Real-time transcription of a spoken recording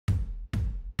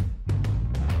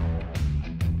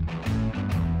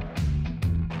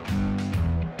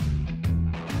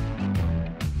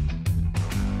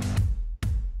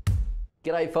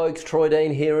G'day folks, Troy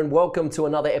Dean here and welcome to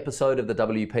another episode of the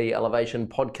WP Elevation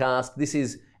podcast. This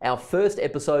is our first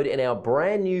episode in our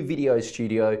brand new video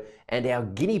studio and our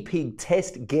guinea pig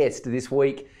test guest this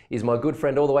week is my good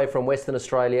friend all the way from Western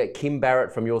Australia, Kim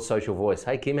Barrett from Your Social Voice.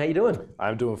 Hey Kim, how you doing?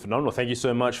 I'm doing phenomenal. Thank you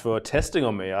so much for testing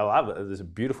on me. I love it. It's a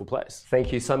beautiful place.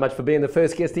 Thank you so much for being the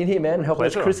first guest in here, man, and helping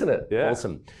us christen it. Yeah.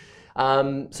 Awesome.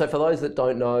 So for those that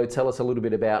don't know, tell us a little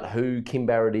bit about who Kim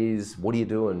Barrett is, what are you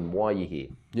doing, why are you here?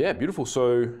 Yeah, beautiful.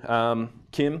 So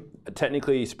Kim,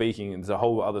 technically speaking, there's a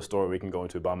whole other story we can go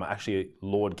into, but I'm actually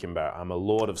Lord Kim Barrett. I'm a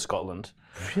Lord of Scotland.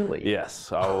 Really? Yes.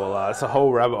 It's a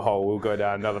whole rabbit hole. We'll go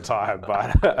down another time.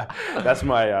 But that's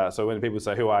my. So when people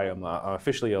say who I am, I'm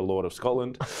officially a Lord of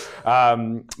Scotland.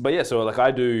 But yeah, so like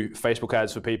I do Facebook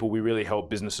ads for people. We really help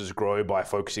businesses grow by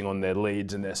focusing on their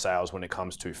leads and their sales when it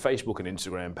comes to Facebook and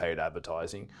Instagram paid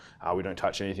advertising. We don't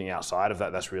touch anything outside of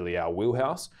that. That's really our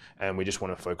wheelhouse, and we just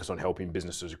want to focus on helping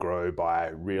businesses grow by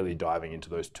really diving into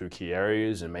those two key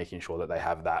areas and making sure that they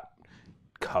have that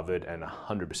covered and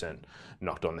 100%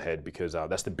 knocked on the head, because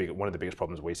that's one of the biggest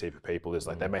problems we see for people is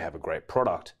like they may have a great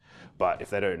product, but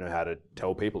if they don't know how to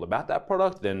tell people about that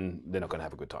product, then they're not going to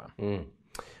have a good time.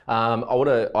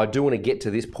 I do want to get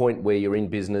to this point where you're in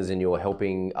business and you're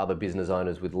helping other business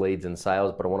owners with leads and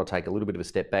sales, but I want to take a little bit of a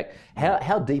step back.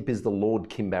 How deep is the Lord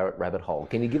Kim Barrett rabbit hole?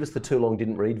 Can you give us the too long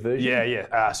didn't read version?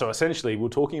 Yeah. So essentially we're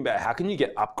talking about how can you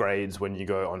get upgrades when you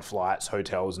go on flights,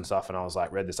 hotels and stuff, and I was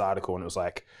like, read this article and it was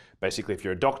like, basically if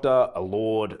you're a doctor, a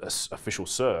lord, official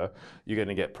sir, you're going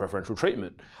to get preferential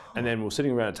treatment. And then we were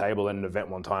sitting around a table at an event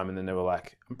one time and then they were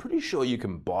like, I'm pretty sure you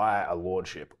can buy a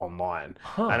lordship online.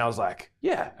 And I was like,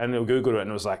 yeah. And they Googled it and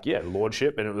it was like, yeah,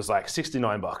 lordship. And it was like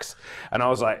 $69. And I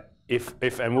was like,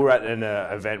 and we were at an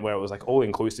event where it was like all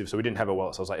inclusive, so we didn't have a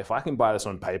wallet. So I was like, if I can buy this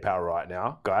on PayPal right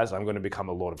now, guys, I'm going to become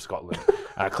a Lord of Scotland. And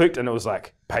I clicked and it was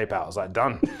like PayPal. I was like,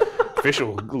 done.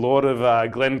 Official Lord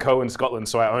of Glencoe in Scotland.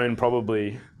 So I own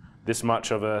probably this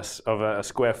much of a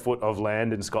square foot of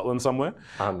land in Scotland somewhere.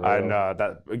 And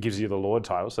that gives you the Lord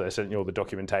title. So they sent you all the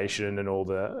documentation and all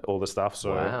the stuff.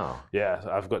 So yeah,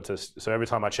 I've got to. So every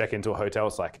time I check into a hotel,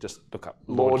 it's like just look up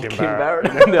Lord Kim Barrett.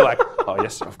 And then they're like, oh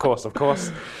yes, of course.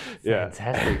 Yeah.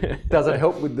 Fantastic. Does it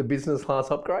help with the business class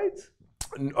upgrades?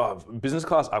 Business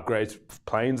class upgrades,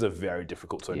 planes are very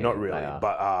difficult, so not really,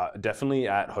 but definitely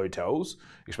at hotels,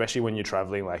 especially when you're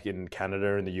traveling like in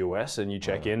Canada and the US and you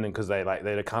check in, and because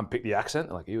they can't pick the accent,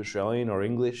 they're like, are you Australian or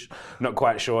English? Not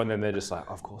quite sure, and then they're just like,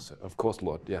 of course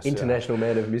Lord, yes. International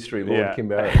man of mystery, Lord Kim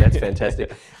Barrett. That's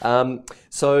fantastic.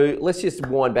 So let's just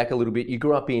wind back a little bit. You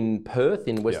grew up in Perth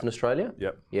in Western Australia?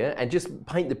 Yep. Yeah, and just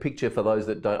paint the picture for those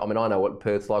that don't, I mean, I know what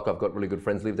Perth's like. I've got really good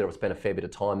friends live there. I've spent a fair bit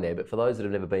of time there, but for those that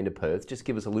have never been to Perth, just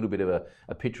give us a little bit of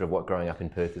a picture of what growing up in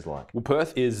Perth is like. Well,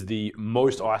 Perth is the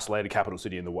most isolated capital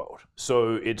city in the world.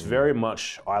 So it's very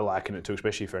much, I liken it to,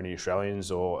 especially for any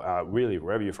Australians or really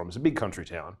wherever you're from, it's a big country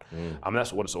town.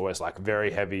 That's what it's always like,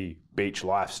 very heavy beach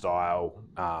lifestyle,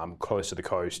 close to the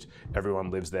coast.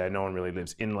 Everyone lives there. No one really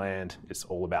lives inland. It's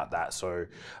all about that. So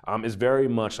it's very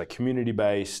much like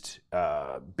community-based,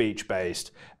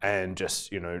 beach-based, and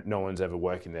just, no one's ever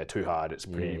working there too hard. It's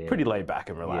pretty laid back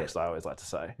and relaxed, I always like to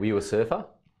say. Were you a surfer?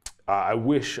 I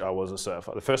wish I was a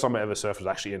surfer. The first time I ever surfed was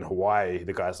actually in Hawaii.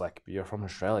 The guy's like, you're from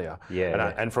Australia.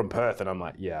 And from Perth. And I'm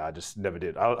like, yeah, I just never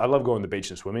did. I love going to the beach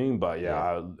and swimming, but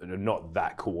I'm not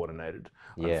that coordinated,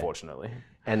 unfortunately.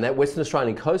 And that Western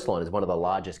Australian coastline is one of the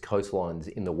largest coastlines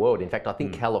in the world. In fact, I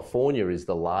think California is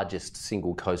the largest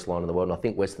single coastline in the world, and I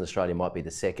think Western Australia might be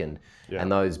the second. And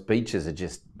those beaches are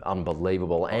just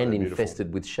unbelievable and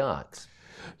infested with sharks.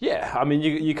 Yeah, I mean,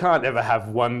 you can't ever have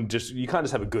you can't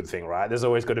just have a good thing, right? There's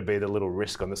always got to be the little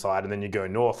risk on the side, and then you go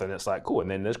north and it's like, cool,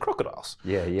 and then there's crocodiles.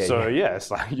 So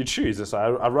it's like you choose. It's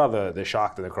like, I'd rather the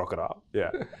shark than the crocodile.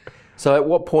 Yeah. So at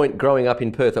what point, growing up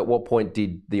in Perth, at what point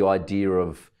did the idea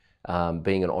of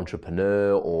being an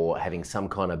entrepreneur or having some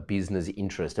kind of business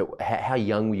interest, how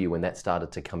young were you when that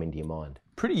started to come into your mind?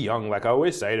 Pretty young. Like I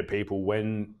always say to people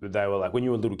when they were like, when you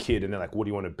were a little kid and they're like, what do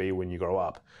you want to be when you grow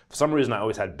up? For some reason, I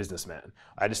always had businessman.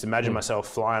 I just imagined myself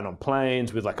flying on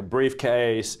planes with like a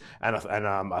briefcase, and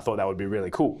I thought that would be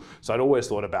really cool. So I'd always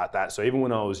thought about that. So even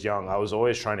when I was young, I was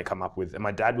always trying to come up with, and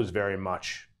my dad was very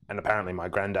much, and apparently my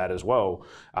granddad as well,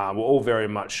 were all very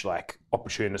much like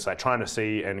opportunists, like trying to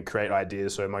see and create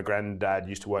ideas. So my granddad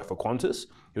used to work for Qantas.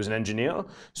 He was an engineer.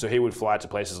 So he would fly to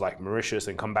places like Mauritius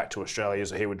and come back to Australia.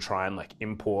 So he would try and like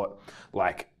import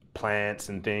like plants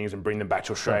and things and bring them back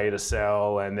to Australia to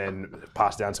sell, and then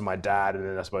pass down to my dad, and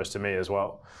then I suppose to me as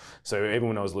well. So even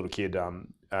when I was a little kid, do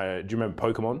you remember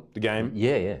Pokemon, the game?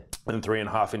 Yeah. And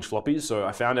 3.5-inch floppies. So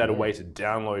I found out a way to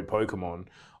download Pokemon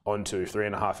onto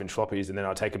 3.5-inch floppies, and then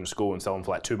I'd take them to school and sell them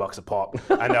for like $2 a pop,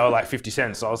 and they were like 50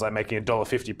 cents. So I was like making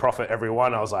 $1.50 profit every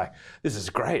one. I was like, this is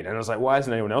great. And I was like, why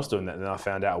isn't anyone else doing that? And then I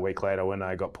found out a week later when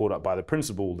I got pulled up by the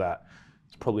principal that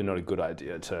it's probably not a good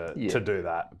idea to do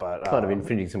that. But kind of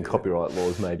infringing some copyright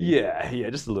laws, maybe. Yeah,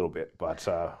 just a little bit. But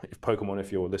if Pokemon,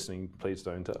 if you're listening, please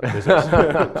don't please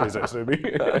don't sue me.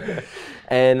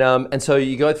 And so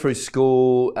you go through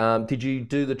school. Did you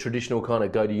do the traditional kind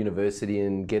of go to university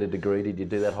and get a degree? Did you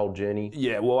do that whole journey?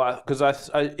 Yeah, well, because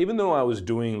I even though I was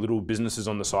doing little businesses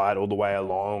on the side all the way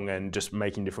along and just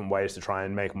making different ways to try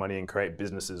and make money and create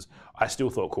businesses, I still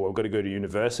thought, cool, I've got to go to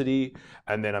university,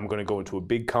 and then I'm going to go into a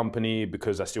big company,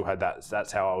 because I still had that.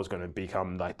 That's how I was going to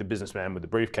become like the businessman with the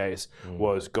briefcase,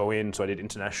 was go in. So I did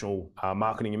international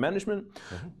marketing and management,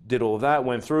 did all of that,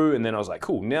 went through, and then I was like,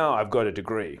 cool, now I've got a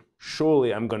degree.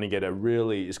 Surely I'm going to get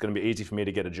it's going to be easy for me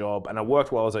to get a job. And I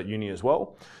worked while I was at uni as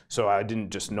well. So I didn't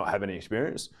just not have any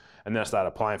experience. And then I started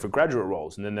applying for graduate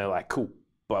roles. And then they're like, cool,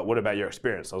 but what about your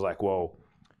experience? I was like, well,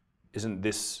 isn't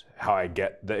this how I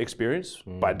get the experience?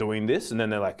 By doing this? And then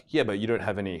they're like, yeah, but you don't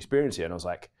have any experience yet. And I was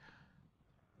like,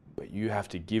 but you have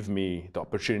to give me the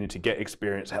opportunity to get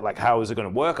experience. Like, how is it going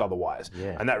to work otherwise?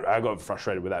 Yeah. And that I got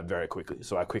frustrated with that very quickly.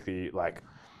 So I quickly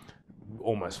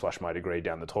almost flushed my degree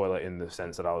down the toilet, in the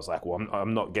sense that I was like, well,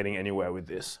 I'm not getting anywhere with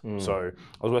this. So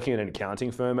I was working at an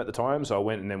accounting firm at the time. So I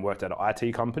went and then worked at an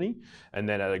IT company and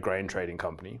then at a grain trading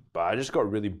company. But I just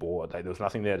got really bored. Like, there was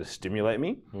nothing there to stimulate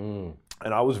me.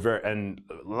 And I was and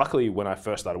luckily when I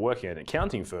first started working at an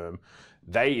accounting firm,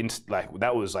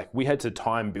 we had to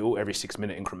time bill every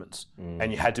 6-minute increments,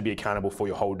 and you had to be accountable for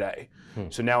your whole day.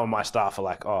 So now when my staff are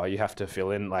like, oh, you have to fill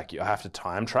in, like, you have to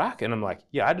time track, and I'm like,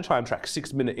 yeah, I had to time track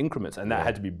 6-minute increments, and that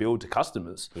had to be billed to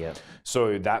customers.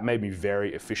 So that made me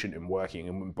very efficient in working.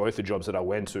 And both the jobs that I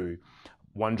went to,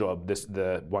 one job,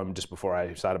 the one just before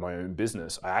I started my own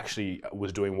business, I actually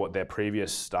was doing what their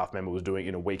previous staff member was doing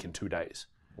in a week and 2 days.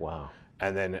 Wow.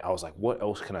 And then I was like, what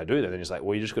else can I do? And then he's like,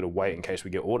 well, you just got to wait in case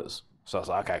we get orders. So I was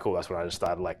like, okay, cool. That's when I just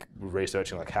started like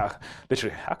researching, like how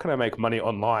can I make money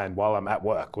online while I'm at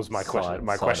work, was my question.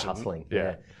 Hustling.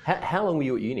 Yeah. How long were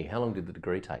you at uni? How long did the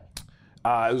degree take?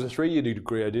 It was a 3-year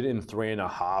degree. I did it in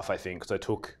 3.5, I think, because I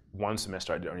took one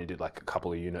semester. I only did like a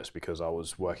couple of units because I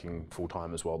was working full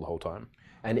time as well the whole time.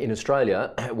 And in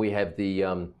Australia, we have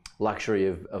the luxury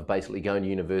of basically going to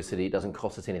university. It doesn't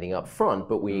cost us anything up front,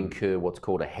 but we incur what's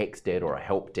called a HECS debt or a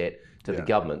help debt to the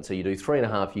government. So you do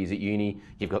 3.5 years at uni,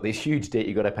 you've got this huge debt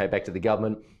you've got to pay back to the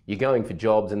government, you're going for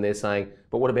jobs and they're saying,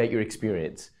 but what about your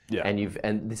experience? Yeah.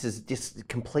 And this is just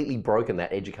completely broken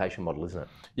that education model, isn't it?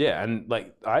 Yeah, and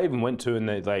like I even went to, and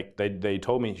they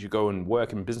told me you should go and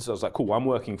work in business. I was like, cool, I'm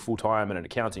working full time in an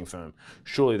accounting firm.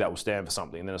 Surely that will stand for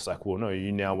something. And then it's like, well, no,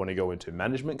 you now want to go into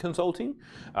management consulting.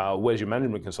 Where's your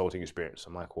management consulting experience?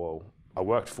 I'm like, well, I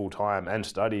worked full time and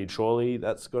studied. Surely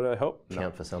that's got to help.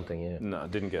 Count for something, yeah. No, I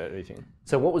didn't get anything.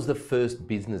 So what was the first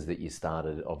business that you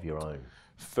started of your own?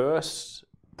 First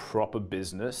proper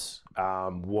business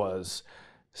was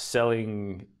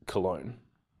selling cologne.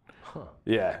 Huh.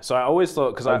 Yeah, so I always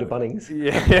thought, because to Bunnings.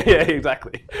 Yeah,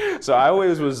 exactly. So I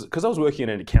always was, because I was working in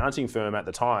an accounting firm at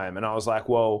the time, and I was like,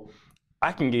 well,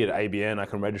 I can get an ABN, I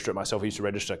can register it myself. I used to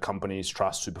register companies,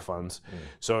 trusts, super funds.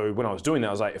 So when I was doing that,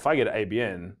 I was like, if I get an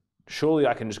ABN, surely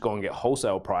I can just go and get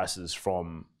wholesale prices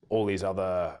from all these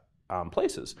other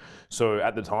places. So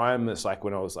at the time, it's like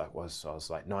when I was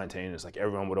like 19, it's like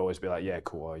everyone would always be like, yeah,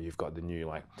 cool, you've got the new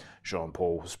like Jean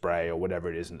Paul spray or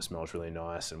whatever it is, and it smells really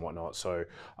nice and whatnot. So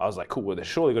I was like, cool, well, there's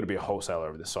surely got to be a wholesaler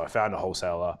over this. So I found a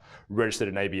wholesaler, registered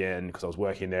an ABN because I was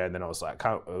working there, and then I was like,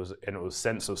 it was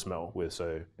sense of smell with,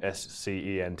 so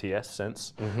SCENTS,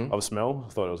 sense of smell.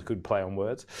 I thought it was a good play on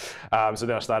words. So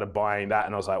then I started buying that,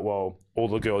 and I was like, well, all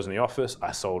the girls in the office,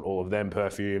 I sold all of them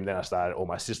perfume. Then I started all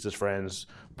my sister's friends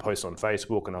post on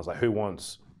Facebook, and I was like, who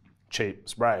wants cheap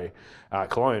spray,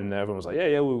 cologne? And everyone was like,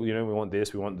 yeah, well, we want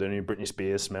this, we want the new Britney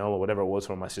Spears smell or whatever it was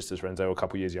from my sister's friends. They were a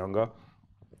couple years younger.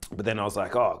 But then I was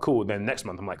like, oh, cool. Then next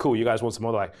month I'm like, cool, you guys want some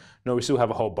more? They're like, no, we still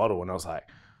have a whole bottle. And I was like,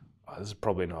 oh, this is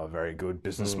probably not a very good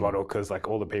business model, because like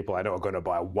all the people I know are going to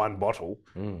buy one bottle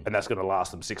and that's going to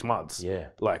last them 6 months. Yeah.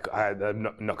 Like I'm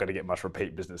not going to get much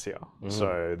repeat business here.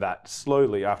 So that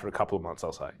slowly, after a couple of months, I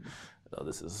was like, no,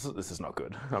 this is not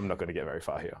good. I'm not going to get very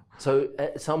far here. So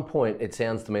at some point, it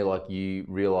sounds to me like you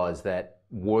realised that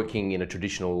working in a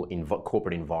traditional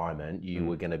corporate environment, you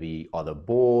were going to be either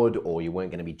bored or you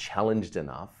weren't going to be challenged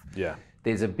enough. Yeah.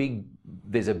 There's a big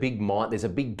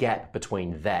gap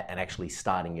between that and actually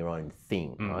starting your own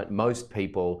thing, right? Most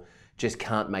people just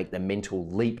can't make the mental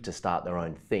leap to start their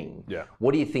own thing. Yeah.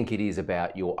 What do you think it is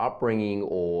about your upbringing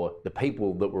or the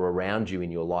people that were around you in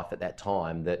your life at that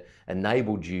time that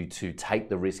enabled you to take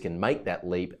the risk and make that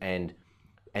leap and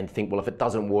think, well, if it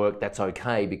doesn't work, that's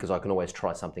okay because I can always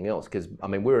try something else? Because, I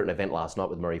mean, we were at an event last night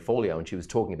with Marie Forleo and she was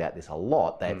talking about this a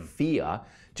lot, that fear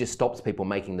just stops people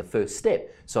making the first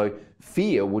step. So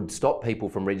fear would stop people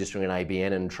from registering an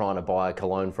ABN and trying to buy a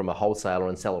cologne from a wholesaler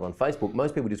and sell it on Facebook.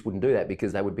 Most people just wouldn't do that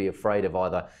because they would be afraid of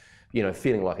either, you know,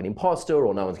 feeling like an imposter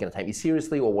or no one's going to take me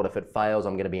seriously, or what if it fails,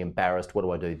 I'm going to be embarrassed, what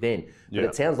do I do then? But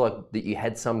it sounds like that you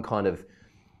had some kind of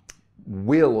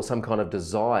will or some kind of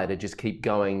desire to just keep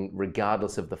going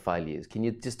regardless of the failures. Can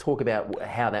you just talk about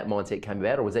how that mindset came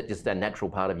about, or was that just a natural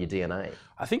part of your DNA?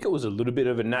 I think it was a little bit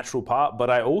of a natural part,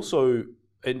 but I also,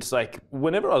 it's like,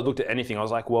 whenever I looked at anything, I was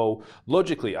like, well,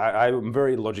 logically, I'm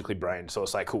very logically brained. So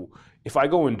it's like, cool, if I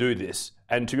go and do this,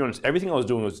 and to be honest, everything I was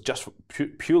doing was just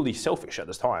purely selfish at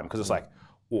this time, because it's like,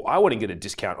 well, I want to get a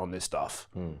discount on this stuff.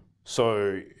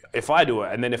 So if I do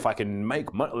it, and then if I can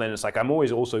make money, then it's like, I'm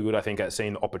always also good, I think, at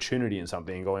seeing the opportunity in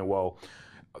something and going, well,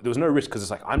 there was no risk because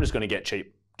it's like, I'm just going to get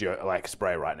cheap like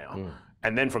spray right now.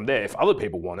 And then from there, if other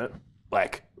people want it,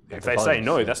 like, if they say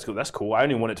no, that's cool. That's cool. I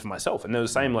only want it for myself. And they're the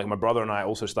same. Like my brother and I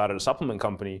also started a supplement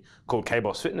company called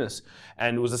K-Boss Fitness,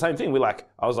 and it was the same thing.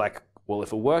 I was like, well,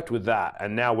 if it worked with that,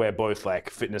 and now we're both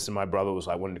like fitness, and my brother was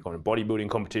like wanting to go into bodybuilding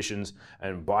competitions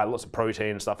and buy lots of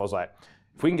protein and stuff. I was like,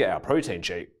 if we can get our protein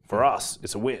cheap, for us,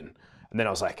 it's a win. And then I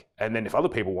was like, and then if other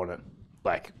people want it,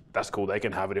 like, that's cool, they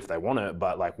can have it if they want it,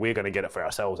 but like, we're gonna get it for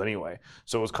ourselves anyway.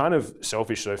 So it was kind of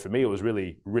selfish. So for me, it was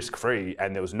really risk-free,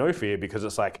 and there was no fear because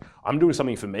it's like, I'm doing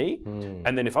something for me.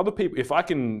 And then if other people, if I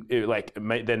can like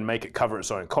then make it cover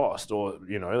its own cost, or,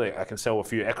 you know, like I can sell a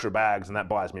few extra bags and that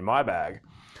buys me my bag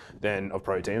then of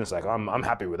protein, it's like, I'm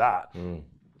happy with that.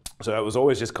 So it was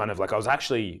always just kind of like, I was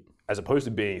actually, as opposed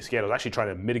to being scared, I was actually trying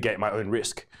to mitigate my own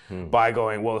risk by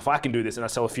going, well, if I can do this and I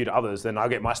sell a few to others, then I'll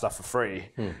get my stuff for free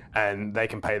and they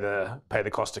can pay the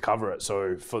cost to cover it.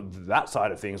 So for that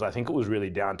side of things, I think it was really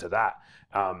down to that.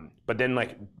 But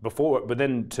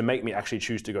then to make me actually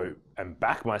choose to go and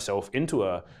back myself into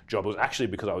a job was actually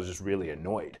because I was just really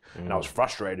annoyed and I was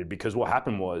frustrated, because what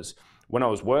happened was, when I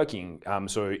was working,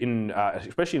 so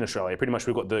especially in Australia, pretty much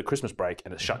we've got the Christmas break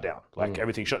and it's shut down. Like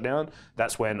everything shut down.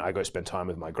 That's when I go spend time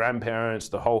with my grandparents,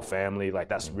 the whole family. Like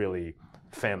that's really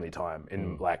family time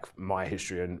in like my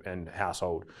history and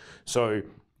household. So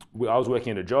I was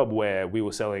working at a job where we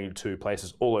were selling to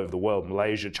places all over the world,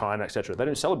 Malaysia, China, etc. They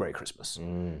don't celebrate Christmas.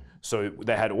 So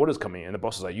they had orders coming in and the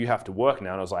boss was like, you have to work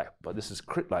now. And I was like, but this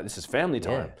is family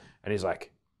time. And he's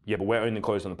like, yeah, but we're only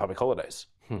closed on the public holidays.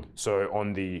 So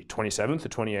on the 27th, the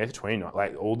 28th, 29th,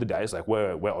 like all the days, like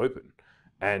we're open,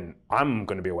 and I'm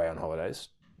going to be away on holidays.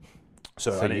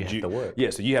 So I need you to work. Yeah,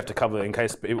 so you have to cover in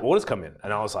case orders come in.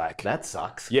 And I was like, that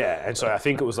sucks. Yeah, and so I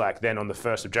think it was like then on the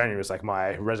 1st of January, it was like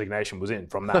my resignation was in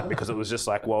from that, because it was just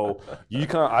like, well,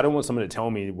 I don't want someone to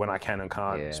tell me when I can and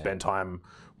can't spend time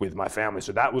with my family.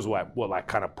 So that was what like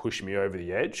kind of pushed me over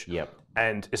the edge.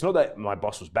 And it's not that my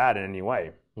boss was bad in any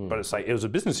way, but it's like, it was a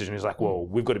business decision. He's like, well,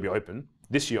 we've got to be open.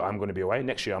 This year I'm going to be away.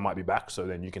 Next year I might be back, so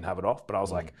then you can have it off. But I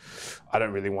was like, I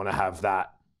don't really want to have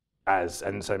that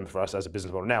and same for us as a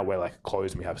business model now, we're like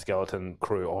closed and we have skeleton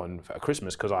crew on for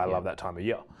Christmas, because I love that time of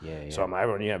year. So I'm like,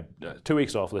 everyone, you have 2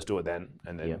 weeks off, let's do it then,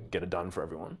 and then get it done for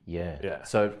everyone.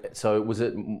 So was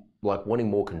it like wanting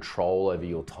more control over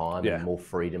your time and more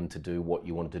freedom to do what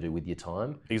you wanted to do with your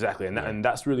time? Exactly, and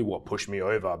that's really what pushed me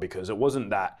over, because it wasn't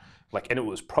that, like, and it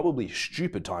was probably a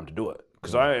stupid time to do it.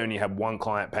 Because I only had one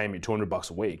client paying me $200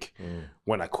 a week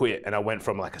when I quit, and I went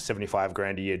from like a 75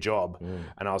 grand a year job,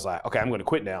 and I was like, okay, I'm going to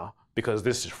quit now because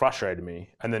this has frustrated me.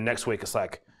 And then next week it's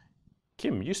like,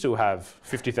 Kim, you still have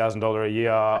 $50,000 a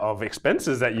year of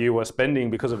expenses that you were spending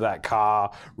because of that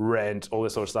car, rent, all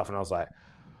this sort of stuff. And I was like,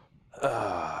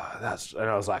 oh,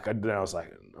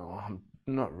 I'm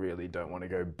not really, don't want to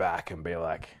go back and be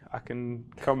like, I can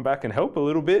come back and help a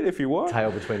little bit if you want.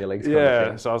 Tail between your legs.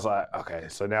 Yeah. So I was like, okay,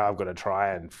 so now I've got to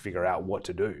try and figure out what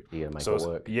to do. You gotta make it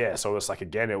work. Yeah. So it's like,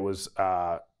 again, it was,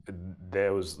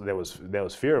 there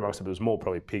was fear amongst them. It was more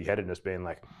probably pig-headedness, being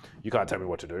like, you can't tell me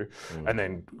what to do, and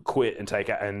then quit and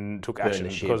took action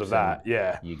because of that.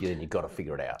 Yeah. You got to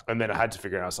figure it out. And then I had to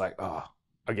figure it out. I was like, oh,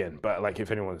 again, but like,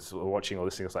 if anyone's watching or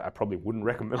listening, it's like, I probably wouldn't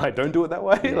recommend, like, don't do it that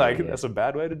way. That's a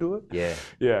bad way to do it.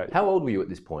 Yeah. How old were you at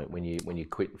this point when you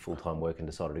quit full-time work and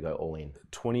decided to go all in?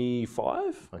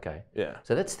 25. Okay. Yeah.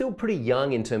 So that's still pretty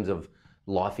young in terms of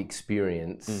life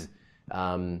experience.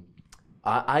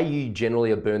 Are you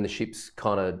generally a burn the ships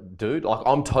kind of dude? Like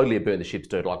I'm totally a burn the ships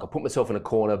dude. Like I put myself in a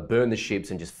corner, burn the ships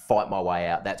and just fight my way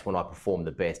out. That's when I perform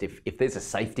the best. If there's a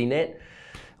safety net,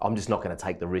 I'm just not going to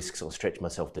take the risks or stretch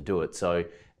myself to do it. So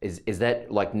is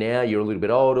that like now you're a little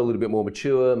bit older, a little bit more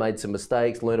mature, made some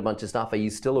mistakes, learned a bunch of stuff. Are you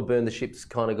still a burn the ships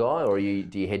kind of guy or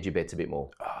do you hedge your bets a bit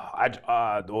more?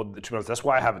 Well, to be honest, that's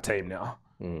why I have a team now.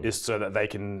 Is so that they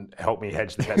can help me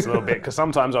hedge the bets a little bit. Because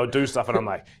sometimes I'll do stuff and I'm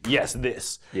like, yes,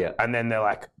 this. Yeah. And then they're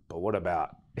like, but what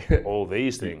about all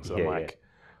these things? I'm like,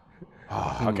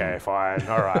 oh, okay, fine.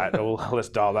 All right. Well, let's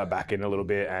dial that back in a little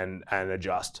bit and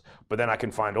adjust. But then I can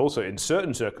find also in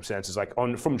certain circumstances, like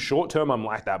from short term, I'm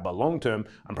like that, but long term,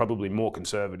 I'm probably more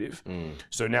conservative.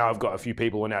 So now I've got a few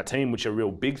people on our team which are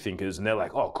real big thinkers and they're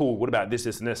like, oh, cool. What about this,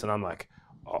 this, and this? And I'm like,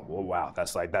 oh, well, wow,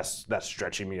 that's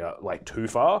stretching me like too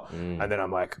far. And then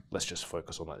I'm like, let's just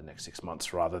focus on like the next 6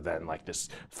 months rather than like this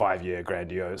 5-year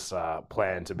grandiose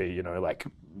plan to be, you know, like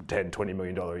 $10-20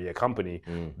 million a year company.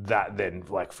 That then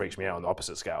like freaks me out on the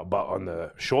opposite scale. But on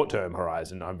the short term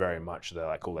horizon, I'm very much they're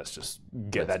like, cool, let's just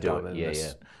get that done.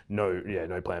 And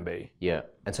no plan B. Yeah.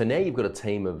 And so now you've got a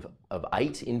team of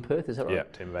 8 in Perth, is that right? Yeah,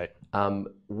 team of 8.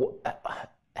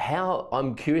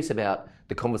 I'm curious about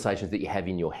the conversations that you have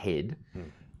in your head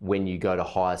when you go to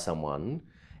hire someone.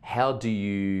 How do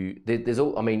you?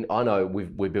 I know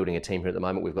we're building a team here at the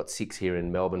moment. We've got 6 here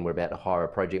in Melbourne. We're about to hire a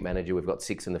project manager. We've got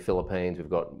 6 in the Philippines. We've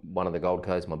got one on the Gold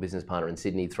Coast, my business partner in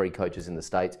Sydney, 3 coaches in the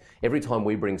States. Every time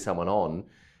we bring someone on,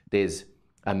 there's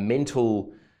a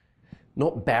mental,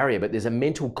 not barrier, but there's a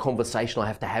mental conversation I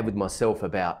have to have with myself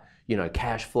about, you know,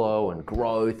 cash flow and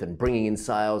growth and bringing in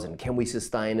sales and can we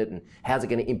sustain it and how's it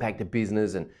going to impact the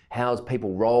business and how's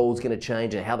people roles going to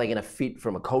change and how they're going to fit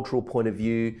from a cultural point of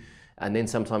view. And then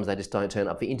sometimes they just don't turn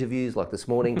up for interviews like this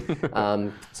morning.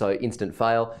 So instant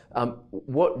fail.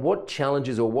 What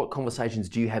challenges or what conversations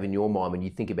do you have in your mind when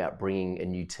you think about bringing a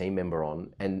new team member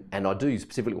on? And I do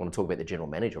specifically want to talk about the general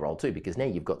manager role too, because now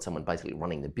you've got someone basically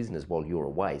running the business while you're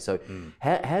away. So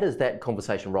how does that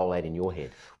conversation roll out in your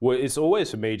head? Well, it's always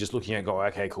for me just looking at going,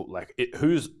 okay, cool. Like,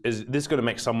 is this going to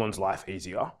make someone's life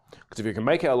easier? Because if you can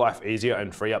make our life easier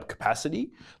and free up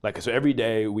capacity, like, so every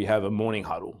day we have a morning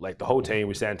huddle, like the whole team,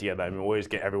 we stand together and we always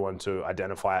get everyone to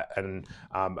identify it. And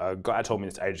a guy told me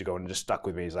this ages ago and it just stuck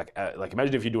with me. He's like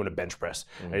imagine if you're doing a bench press.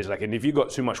 And he's like, and if you got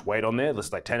too much weight on there,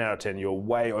 that's like 10 out of 10, you're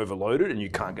way overloaded and you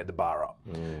can't get the bar up.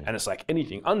 And it's like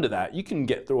anything under that, you can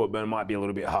get through it, but it might be a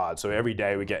little bit hard. So every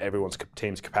day we get everyone's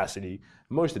team's capacity.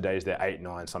 Most of the days they're 8,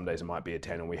 9, some days it might be a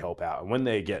 10 and we help out. And when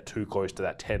they get too close to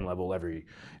that 10 level every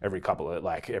couple of,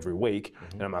 like every week,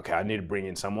 then I'm like, okay, I need to bring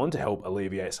in someone to help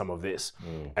alleviate some of this.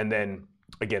 And then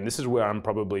again, this is where I'm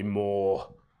probably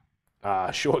more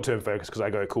short-term focused because I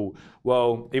go, cool,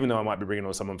 well, even though I might be bringing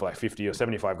on someone for like 50 or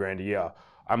 75 grand a year,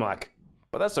 I'm like,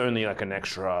 but that's only like an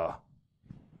extra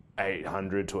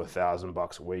 800 to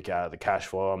 $1,000 a week out of the cash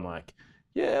flow. I'm like,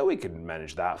 yeah, we can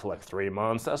manage that for like 3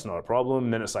 months. That's not a problem.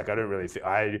 And then it's like, I don't really think,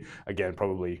 again,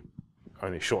 probably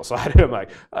only short-sighted. I'm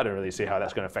like, I don't really see how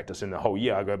that's going to affect us in the whole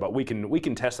year. I go, but we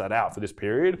can test that out for this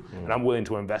period. And I'm willing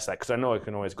to invest that because I know I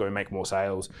can always go make more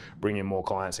sales, bring in more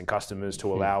clients and customers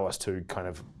to allow us to kind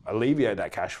of alleviate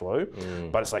that cash flow.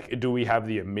 But it's like, do we have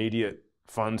the immediate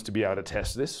funds to be able to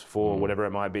test this for whatever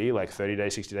it might be, like 30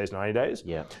 days, 60 days, 90 days?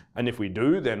 Yeah. And if we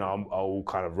do, then I'll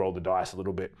kind of roll the dice a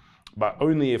little bit. But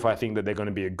only if I think that they're going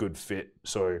to be a good fit.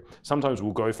 So sometimes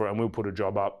we'll go for it and we'll put a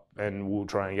job up and we'll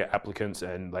try and get applicants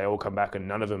and they all come back and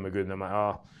none of them are good. And I'm like,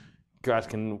 oh, guys,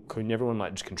 can everyone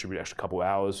like just contribute an extra couple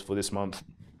hours for this month,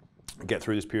 get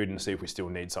through this period and see if we still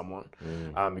need someone?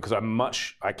 Because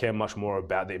I care much more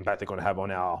about the impact they're going to have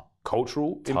on our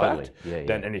cultural impact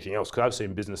than anything else. Because I've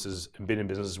seen businesses and been in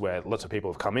businesses where lots of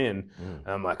people have come in and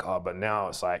I'm like, oh, but now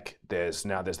it's like there's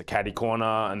the caddy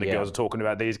corner and the girls are talking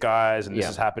about these guys and this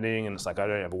is happening, and it's like I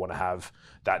don't ever want to have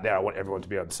that there. I want everyone to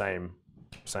be on the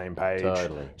same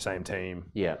page, same team.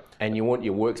 Yeah, and you want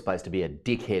your workspace to be a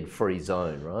dickhead-free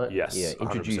zone, right? Yes. Yeah,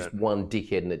 introduce 100%. one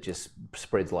dickhead and it just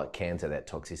spreads like cancer, that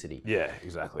toxicity. Yeah,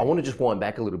 exactly. I want to just wind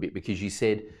back a little bit because you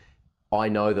said, I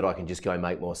know that I can just go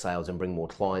make more sales and bring more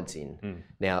clients in.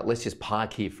 Now, let's just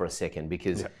park here for a second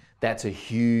because that's a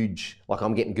huge, like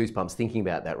I'm getting goosebumps thinking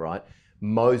about that, right?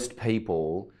 Most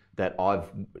people that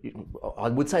I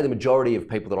would say the majority of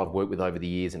people that I've worked with over the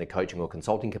years in a coaching or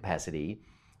consulting capacity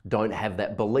don't have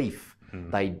that belief.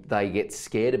 They get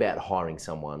scared about hiring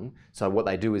someone. So what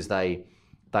they do is they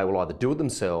will either do it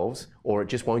themselves or it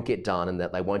just won't get done and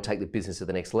that they won't take the business to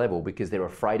the next level because they're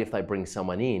afraid if they bring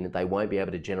someone in, they won't be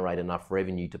able to generate enough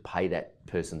revenue to pay that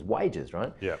person's wages,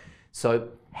 right? Yeah. So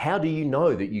how do you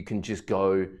know that you can just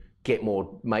go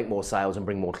make more sales and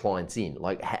bring more clients in?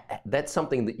 Like that's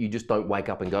something that you just don't wake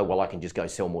up and go, well, I can just go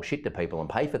sell more shit to people and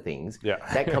pay for things. Yeah.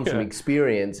 That comes from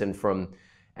experience and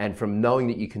from knowing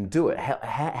that you can do it.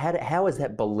 How has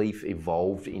that belief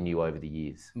evolved in you over the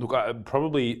years? Look,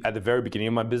 probably at the very beginning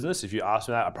of my business, if you asked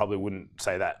me that, I probably wouldn't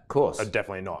say that. Of course.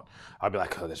 Definitely not. I'd be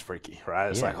like, oh, that's freaky, right?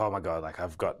 It's like, oh my God, like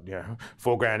I've got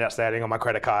 $4,000 outstanding on my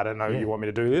credit card and you want me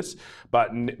to do this.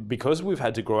 But because we've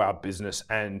had to grow our business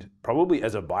and probably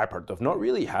as a byproduct of not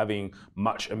really having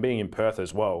much and being in Perth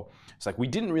as well, it's like we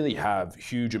didn't really have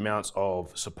huge amounts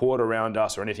of support around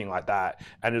us or anything like that.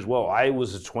 And as well, I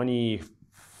was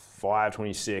 25,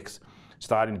 26,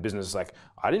 starting the business, like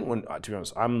I didn't want, to be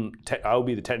honest, I'll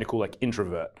be the technical like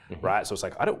introvert, right? So it's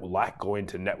like, I don't like going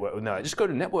to network. No, I just go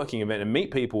to networking event and meet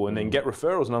people and then get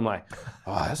referrals. And I'm like,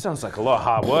 oh, that sounds like a lot of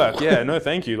hard work. Yeah, no,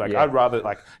 thank you. Like I'd rather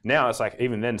like, now it's like,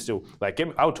 even then still, like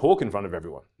I'll talk in front of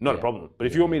everyone, not a problem. But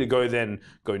if you want me to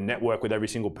go network with every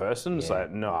single person, it's like,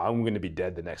 no, I'm going to be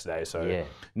dead the next day. So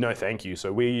no, thank you.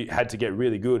 So we had to get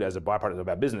really good as a byproduct of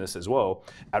our business as well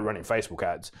at running Facebook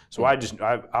ads. So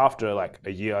after like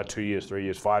a year, 2 years, 3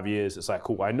 years, 5 years, it's like,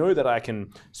 cool, I know that I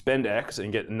can spend X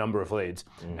and get a number of leads.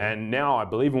 And now I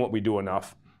believe in what we do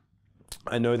enough.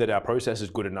 I know that our process is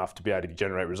good enough to be able to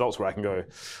generate results where I can go,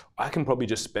 I can probably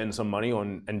just spend some money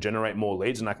on and generate more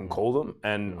leads and I can call them.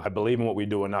 And I believe in what we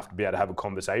do enough to be able to have a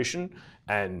conversation.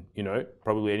 And,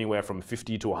 probably anywhere from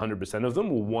 50 to 100% of them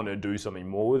will want to do something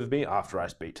more with me after I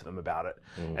speak to them about it.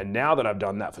 And now that I've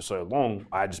done that for so long,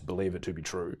 I just believe it to be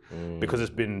true because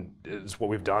it's what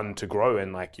we've done to grow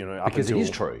and because it is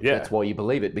true. That's why you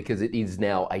believe it, because it is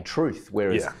now a truth.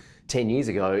 Whereas 10 years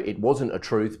ago, it wasn't a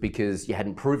truth because you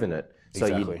hadn't proven it.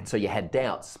 So you had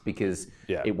doubts because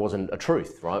it wasn't a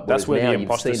truth, right? That's where the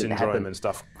imposter syndrome and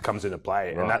stuff comes into play.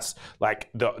 Right. And that's like,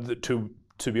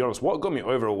 to be honest, what got me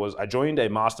over it was I joined a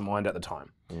mastermind at the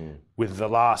time with the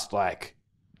last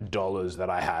dollars that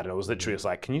I had. And it was literally just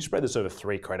like, can you spread this over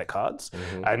 3 credit cards?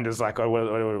 And it was like, it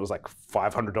was like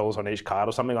 $500 on each card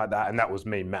or something like that. And that was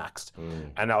me maxed.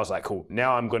 And I was like, cool,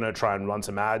 now I'm going to try and run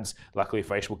some ads. Luckily,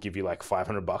 Facebook give you like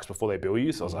 $500 before they bill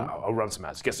you. So I was like, I'll run some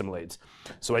ads, get some leads.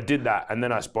 So I did that. And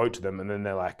then I spoke to them and then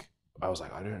I was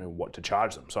like, I don't know what to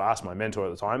charge them. So I asked my mentor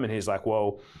at the time and he's like,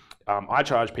 well, I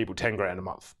charge people 10 grand a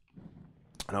month.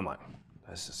 And I'm like,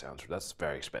 that's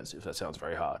very expensive. That sounds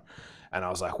very hard. And I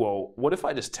was like, well, what if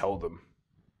I just tell them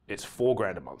it's 4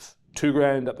 grand a month, 2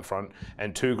 grand at the front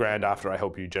and 2 grand after I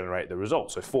help you generate the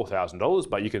results. So $4,000,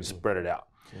 but you can spread it out.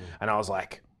 And I was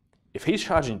like, if he's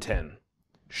charging 10,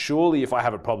 surely if I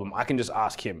have a problem, I can just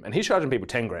ask him. And he's charging people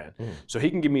 10 grand. So he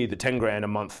can give me the 10 grand a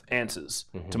month answers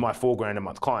to my 4 grand a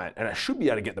month client. And I should be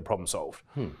able to get the problem solved.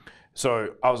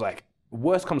 So I was like,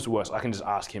 worst comes to worst, I can just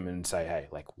ask him and say, hey,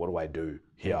 like, what do I do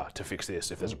here to fix this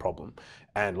if there's a problem?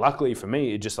 And luckily for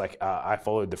me, it just like, I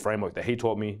followed the framework that he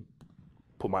taught me,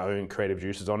 put my own creative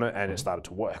juices on it, and it started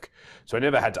to work. So I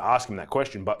never had to ask him that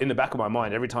question, but in the back of my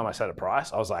mind, every time I set a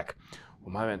price, I was like,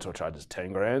 well, my mentor charges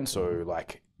 10 grand. So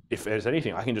like, if there's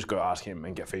anything, I can just go ask him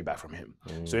and get feedback from him.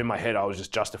 So in my head, I was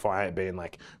just justifying it being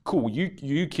like, cool,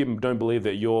 you Kim, don't believe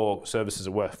that your services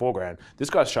are worth 4 grand. This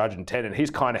guy's charging 10 and he's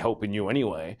kind of helping you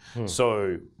anyway.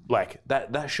 So like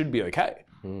that should be okay.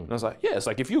 And I was like, yeah, it's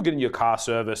like if you're getting your car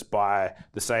serviced by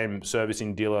the same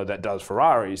servicing dealer that does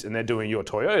Ferraris and they're doing your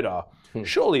Toyota,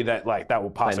 surely that will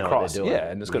pass across. Yeah,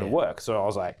 and it's going to work. So I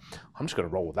was like, I'm just going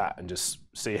to roll with that and just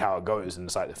see how it goes. And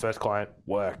it's like the first client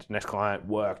worked, next client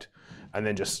worked, and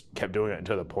then just kept doing it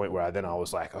until the point where I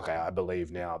was like, okay, I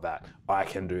believe now that I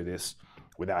can do this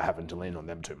without having to lean on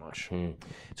them too much.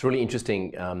 It's really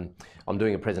interesting. I'm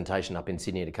doing a presentation up in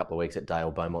Sydney in a couple of weeks at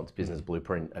Dale Beaumont's Business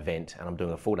Blueprint event, and I'm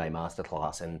doing a 4-day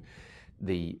masterclass. And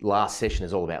the last session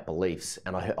is all about beliefs.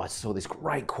 And I saw this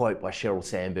great quote by Sheryl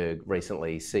Sandberg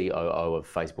recently, COO of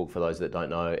Facebook, for those that don't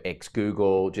know,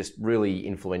 ex-Google, just really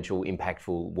influential,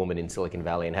 impactful woman in Silicon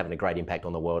Valley and having a great impact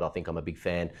on the world. I think I'm a big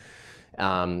fan.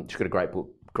 She's got a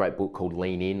great book called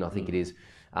Lean In, I think it is.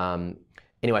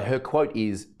 Anyway, her quote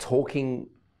is talking,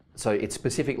 so it's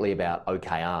specifically about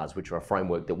OKRs, which are a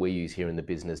framework that we use here in the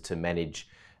business to manage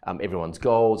everyone's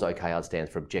goals. OKR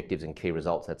stands for objectives and key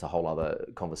results. That's a whole other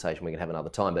conversation we can have another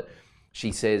time. But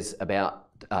she says about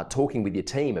talking with your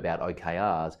team about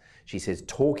OKRs, she says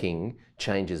talking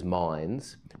changes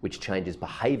minds, which changes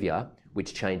behavior,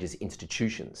 which changes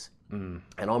institutions. And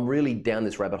I'm really down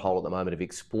this rabbit hole at the moment of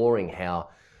exploring how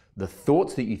the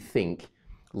thoughts that you think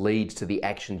leads to the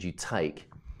actions you take.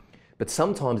 But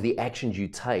sometimes the actions you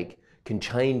take can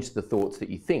change the thoughts that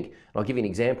you think. And I'll give you an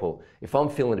example. If I'm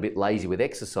feeling a bit lazy with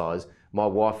exercise, my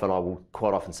wife and I will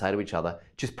quite often say to each other,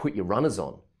 just put your runners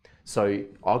on. So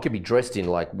I could be dressed in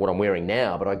like what I'm wearing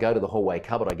now, but I go to the hallway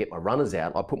cupboard, I get my runners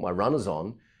out, I put my runners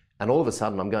on, And all of a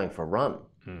sudden I'm going for a run.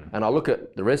 And I look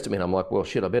at the rest of me and I'm like, well,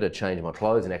 shit, I better change my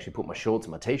clothes and actually put my shorts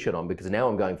and my t-shirt on, because now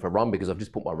I'm going for a run because I've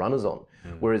just put my runners on.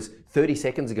 Whereas 30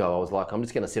 seconds ago, I was like, I'm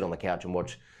just going to sit on the couch and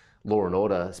watch Law and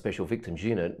Order Special Victims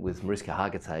Unit with Mariska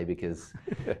Hargitay because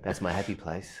that's my happy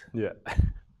place. Yeah.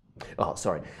 Oh,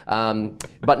 sorry.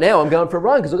 But now I'm going for a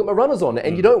run because I've got my runners on.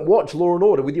 And you don't watch Law and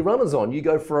Order with your runners on. You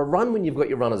go for a run when you've got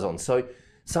your runners on. So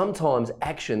sometimes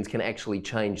actions can actually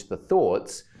change the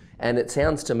thoughts. And it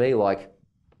sounds to me like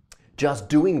just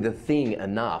doing the thing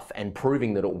enough and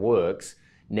proving that it works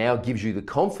now gives you the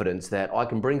confidence that I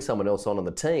can bring someone else on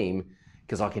the team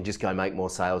because I can just go make more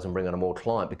sales and bring on a more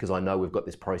client because I know we've got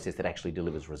this process that actually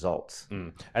delivers results.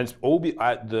 And it's all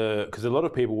because a lot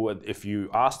of people, if you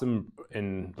ask them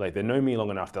and like they know me long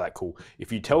enough, they're like, cool.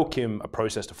 If you tell Kim a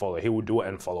process to follow, he will do it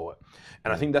and follow it.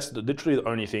 And I think that's literally the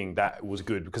only thing that was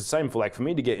good, because the same for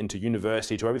me to get into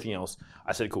university, to everything else,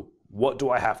 I said, cool, what do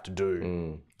I have to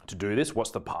do to do this?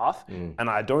 What's the path? And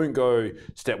I don't go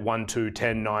step 1, 2,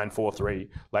 10, 9, 4, 3.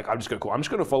 Like I just go, cool, I'm just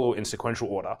going to follow in sequential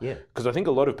order. Yeah. Because I think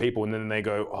a lot of people, and then they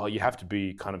go, oh, you have to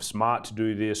be kind of smart to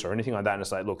do this or anything like that. And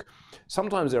it's like, look,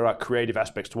 sometimes there are creative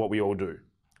aspects to what we all do.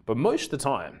 But most of the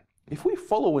time, if we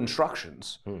follow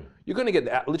instructions, you're going to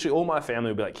get literally all my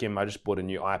family will be like, Kim, I just bought a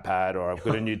new iPad or I've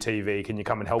got a new TV. Can you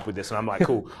come and help with this? And I'm like,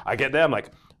 cool. I get there. I'm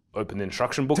like, open the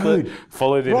instruction booklet,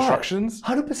 follow the instructions.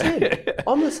 100%.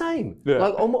 I'm the same. Yeah.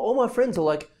 Like all my friends are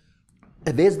like,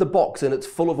 there's the box and it's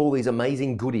full of all these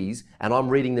amazing goodies and I'm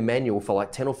reading the manual for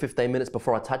like 10 or 15 minutes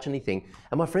before I touch anything.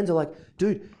 And my friends are like,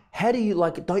 dude, how do you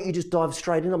don't you just dive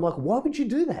straight in? I'm like, why would you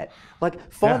do that?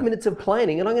 Like 5 minutes of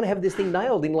planning and I'm going to have this thing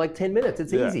nailed in like 10 minutes.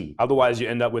 It's easy. Otherwise you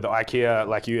end up with IKEA,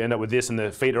 like you end up with this and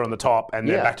the feet are on the top and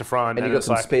they're back to front. And you got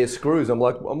some spare screws. I'm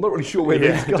like, I'm not really sure where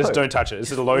these go. Just don't touch it.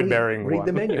 This is a load bearing one. Read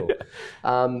the manual.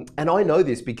 And I know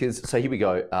this because, so here we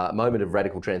go, a moment of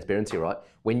radical transparency, right?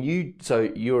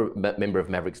 So you're a member of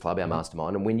Mavericks Club, our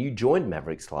mastermind, and when you joined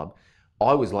Mavericks Club,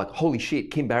 I was like, holy shit,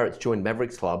 Kim Barrett's joined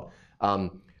Mavericks Club.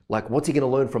 Like, what's he going to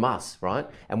learn from us, right?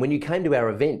 And when you came to our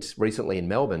event recently in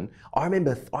Melbourne, I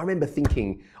remember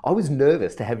thinking, I was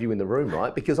nervous to have you in the room,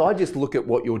 right? Because I just look at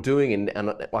what you're doing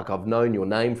and like I've known your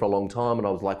name for a long time and I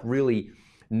was like really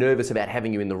nervous about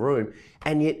having you in the room.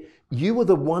 And yet you were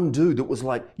the one dude that was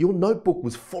like, your notebook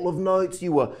was full of notes.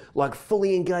 You were like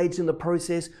fully engaged in the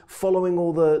process, following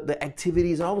all the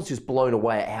activities. And I was just blown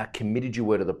away at how committed you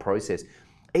were to the process.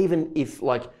 Even if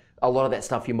like, a lot of that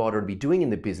stuff you might already be doing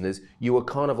in the business, you were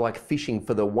kind of like fishing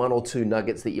for the 1 or 2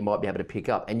 nuggets that you might be able to pick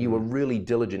up. And you were really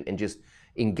diligent and just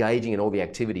engaging in all the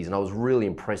activities. And I was really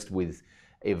impressed with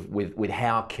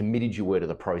how committed you were to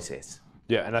the process.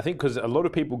 Yeah, and I think because a lot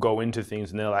of people go into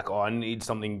things and they're like, oh, I need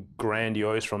something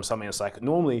grandiose from something. It's like,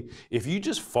 normally, if you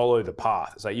just follow the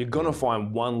path, it's like you're going to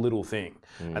find one little thing.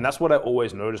 And that's what I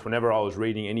always noticed whenever I was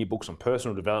reading any books on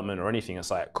personal development or anything. It's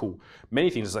like, cool, many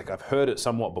things, it's like I've heard it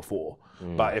somewhat before.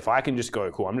 But if I can just go,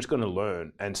 cool, I'm just going to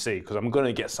learn and see, because I'm going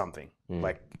to get something.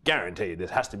 Like, guaranteed, there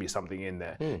has to be something in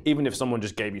there. Even if someone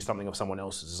just gave you something of someone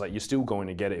else's, it's like you're still going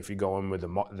to get it if you go in with the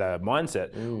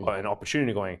mindset or an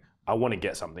opportunity going, I want to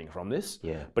get something from this.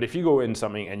 Yeah. But if you go in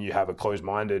something and you have a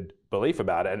closed-minded belief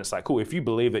about it, and it's like, cool, if you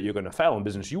believe that you're going to fail in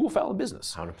business, you will fail in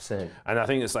business. 100%. And I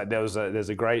think it's like there's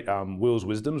a great Will's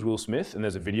Wisdoms, Will Smith, and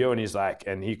there's a video, and he's like,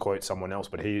 and he quotes someone else,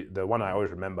 but the one I always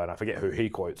remember, and I forget who he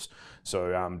quotes.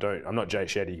 So I'm not Jay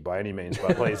Shetty by any means,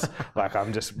 but please, like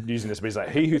I'm just using this, but he's like,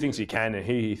 he who thinks he can and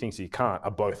he who thinks he can't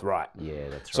are both right. Yeah,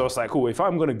 that's right. So it's like, cool, if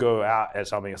I'm going to go out at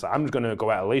something, it's like I'm just going to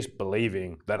go out at least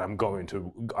believing that I'm going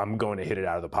to hit it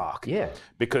out of the park. Yeah.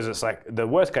 Because it's like the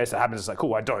worst case that happens is like,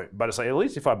 cool, I don't. But it's like, at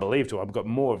least if I believe to, I've got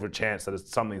more of a chance that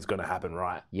something's going to happen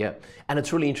right. Yeah. And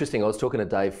it's really interesting. I was talking to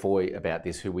Dave Foy about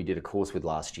this, who we did a course with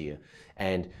last year.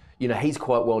 And, you know, he's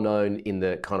quite well known in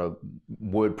the kind of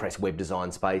WordPress web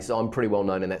design space. I'm pretty well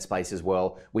known in that space as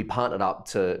well. We partnered up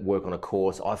to work on a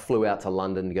course. I flew out to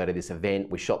London to go to this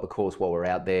event. We shot the course while we were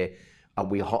out there.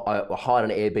 We hired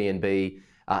an Airbnb.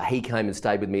 He came and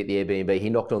stayed with me at the Airbnb. He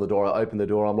knocked on the door, I opened the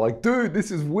door. I'm like, dude,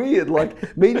 this is weird.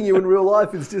 Like, meeting you in real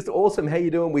life is just awesome. How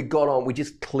you doing? We got on, we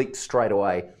just clicked straight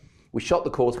away. We shot the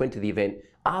course, went to the event.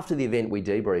 After the event, we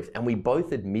debriefed, and we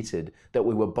both admitted that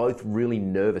we were both really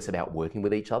nervous about working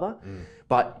with each other.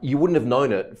 But you wouldn't have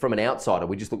known it from an outsider.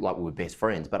 We just looked like we were best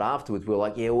friends. But afterwards, we were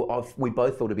like, yeah, well, we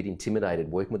both felt a bit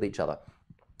intimidated working with each other.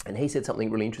 And he said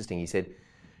something really interesting. He said,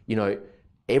 you know,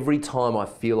 every time I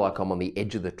feel like I'm on the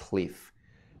edge of the cliff,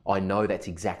 I know that's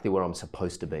exactly where I'm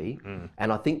supposed to be.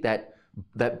 And I think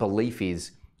that belief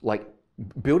is like,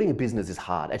 building a business is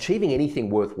hard. Achieving anything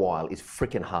worthwhile is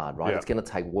freaking hard, right? Yeah. It's going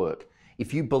to take work.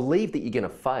 If you believe that you're going to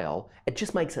fail, it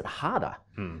just makes it harder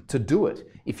to do it.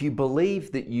 If you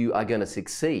believe that you are going to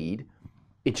succeed,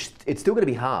 it's still going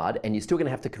to be hard and you're still going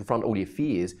to have to confront all your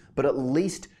fears, but at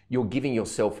least you're giving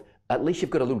yourself, at least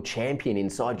you've got a little champion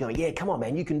inside going, yeah, come on,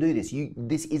 man, you can do this.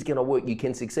 This is going to work. You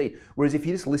can succeed. Whereas if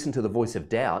you just listen to the voice of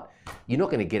doubt, you're not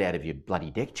going to get out of your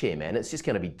bloody deck chair, man. It's just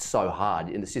going to be so hard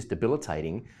and it's just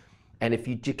debilitating. And if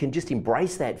you can just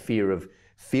embrace that fear of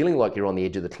feeling like you're on the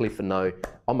edge of the cliff and know,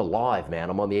 I'm alive, man.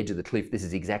 I'm on the edge of the cliff. This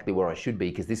is exactly where I should be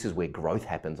because this is where growth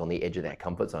happens, on the edge of that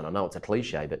comfort zone. I know it's a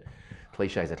cliche, but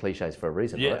cliches are cliches for a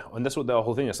reason, yeah, right? and that's what the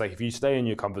whole thing is. Like, if you stay in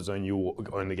your comfort zone, you will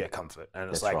only get comfort.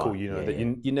 And it's cool, you know, that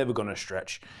you're never going to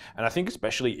stretch. And I think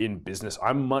especially in business,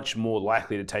 I'm much more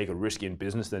likely to take a risk in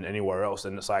business than anywhere else.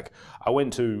 And it's like, I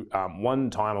went to, one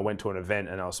time I went to an event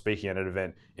and I was speaking at an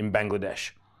event in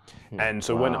Bangladesh. And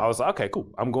so when I was like, okay,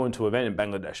 cool, I'm going to an event in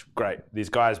Bangladesh. Great. These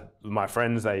guys, my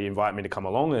friends, they invite me to come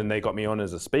along and they got me on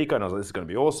as a speaker and I was like, this is going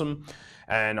to be awesome.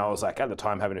 And I was like, at the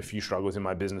time, having a few struggles in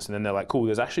my business. And then they're like, cool,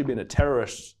 there's actually been a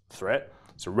terrorist threat.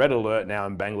 It's a red alert now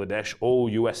in Bangladesh. All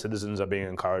US citizens are being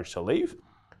encouraged to leave.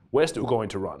 We're still going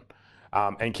to run.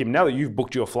 And Kim, now that you've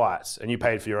booked your flights and you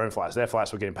paid for your own flights, their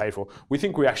flights were getting paid for, we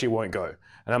think we actually won't go.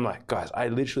 And I'm like, guys, I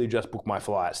literally just booked my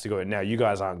flights to go, now you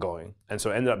guys aren't going. And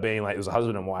so it ended up being like, it was a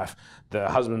husband and wife. The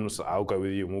husband was, I'll go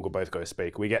with you and we'll both go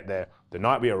speak. We get there, the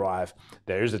night we arrive,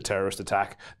 there is a terrorist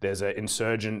attack. There's an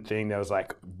insurgent thing. There was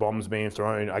like bombs being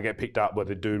thrown. I get picked up with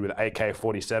a dude with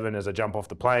AK-47 as I jump off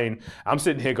the plane. I'm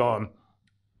sitting here going,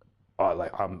 oh,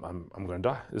 like I'm going to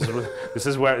die. This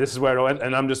is where it went.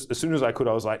 And I'm just, as soon as I could,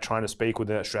 I was like trying to speak with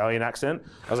an Australian accent.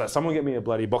 I was like, someone get me a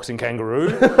bloody boxing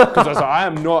kangaroo, because I was like, I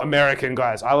am not American,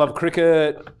 guys. I love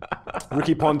cricket,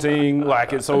 Ricky Ponting,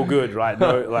 like it's all good, right?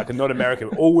 No, like not American,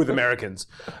 all with Americans.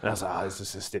 And I was like, oh, this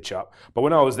is a stitch up. But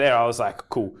when I was there, I was like,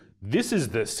 cool. This is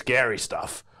the scary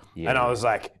stuff. Yeah. And I was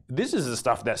like, this is the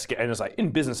stuff that's scary. And it's like, in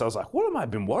business, I was like, what have I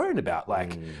been worrying about?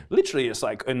 Like, literally, it's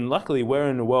like, and luckily we're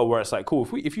in a world where it's like, cool,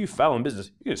 if you fail in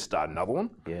business, you can start another one.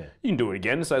 Yeah. You can do it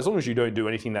again. So as long as you don't do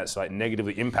anything that's like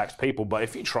negatively impacts people, but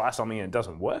if you try something and it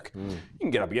doesn't work, you can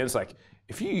get up again. It's like,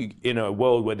 if you, in a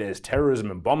world where there's terrorism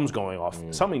and bombs going off,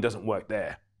 something doesn't work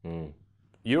there.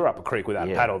 You're up a creek without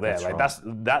a paddle there. Like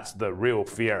that's the real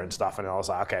fear and stuff. And I was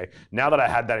like, okay, now that I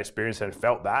had that experience and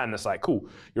felt that, and it's like, cool,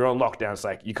 you're on lockdown. It's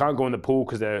like you can't go in the pool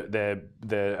because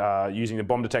they're using the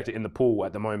bomb detector in the pool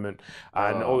at the moment,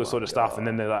 and all this sort of stuff. And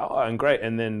then they're like, oh, and great.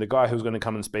 And then the guy who's going to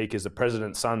come and speak is the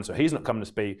president's son, so he's not coming to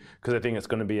speak because they think it's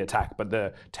going to be attacked. But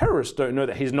the terrorists don't know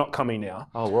that he's not coming now.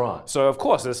 Oh, right. So of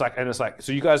course it's like, and it's like,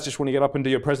 so you guys just want to get up and do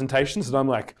your presentations, and I'm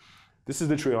like, this is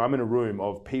literally, I'm in a room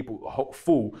of people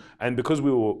full, and because we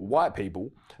were white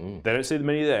people, they don't see the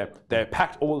many there, they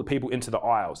packed all the people into the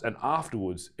aisles, and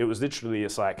afterwards, it was literally,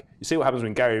 it's like, you see what happens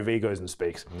when Gary Vee goes and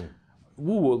speaks.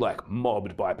 We were like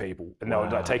mobbed by people, and they were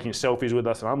like taking selfies with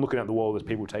us, and I'm looking at the wall, there's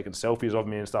people taking selfies of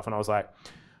me and stuff, and I was like,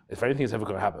 if anything's ever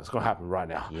going to happen, it's going to happen right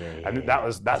now. And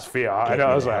that's fear. And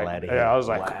I was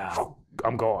like, wow.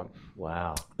 I'm gone.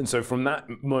 Wow. And so from that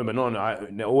moment on,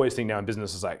 I always think now in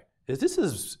business, is like, is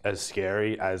this as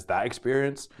scary as that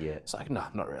experience? Yeah. It's like, no,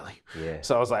 not really. Yeah.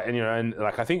 So I was like, and you know, and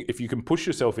like, I think if you can push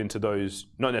yourself into those,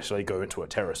 not necessarily go into a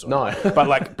terrorist, but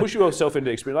like push yourself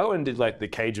into experience. I went and did like the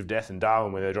Cage of Death in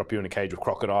Darwin, where they drop you in a cage with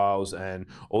crocodiles and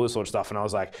all this sort of stuff. And I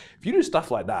was like, if you do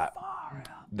stuff like that,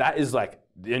 that is like,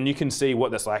 and you can see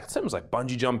what that's like. It seems like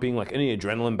bungee jumping, like any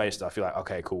adrenaline-based stuff. You're like,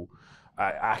 okay, cool.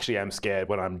 I actually am scared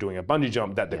when I'm doing a bungee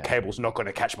jump that the cable's not going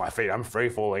to catch my feet. I'm free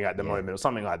falling at the moment or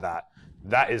something like that.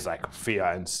 That is like fear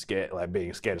and scared, like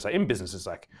being scared. It's like in business, it's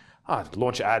like,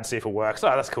 launch an ad, see if it works.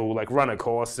 Oh, that's cool. Like run a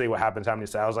course, see what happens, how many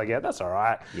sales. Like, yeah, that's all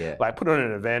right. Yeah. Like put on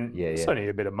an event. Yeah, it's only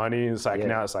a bit of money. It's like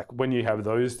now it's like when you have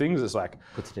those things, it's like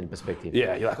puts it in perspective.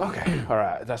 Yeah, you're like, okay, all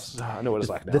right. That's I know what it's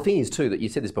like now. The thing is too that you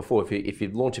said this before. If you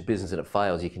launch a business and it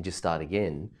fails, you can just start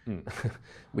again,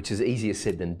 which is easier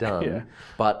said than done.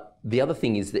 But the other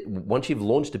thing is that once you've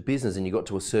launched a business and you got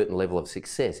to a certain level of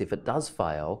success, if it does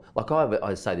fail, like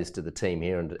I say this to the team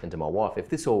here and to my wife, if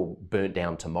this all burnt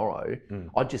down tomorrow,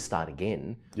 I'd just start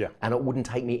again. Yeah. And it wouldn't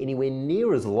take me anywhere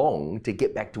near as long to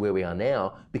get back to where we are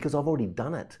now because I've already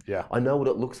done it. Yeah. I know what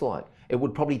it looks like. It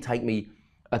would probably take me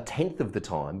 1/10 of the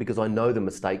time because I know the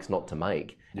mistakes not to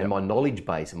make. And my knowledge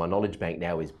base and my knowledge bank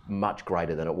now is much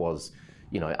greater than it was,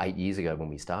 8 years ago when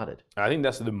we started. I think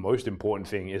that's the most important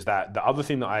thing, is that the other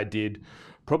thing that I did,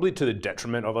 probably to the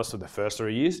detriment of us for the first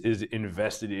 3 years, is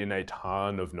invested in a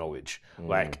ton of knowledge.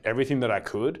 Like everything that I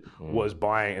could was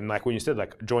buying, and like when you said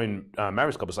like join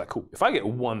Mavericks Club, it's like, cool, if I get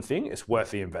one thing, it's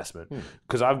worth the investment.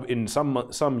 Because I've, in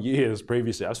some years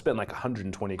previously, I've spent like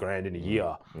 120 grand in a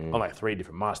year on like 3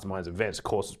 different masterminds, events,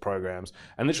 courses, programs.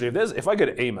 And literally if I get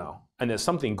an email and there's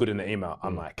something good in the email,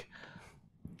 I'm like,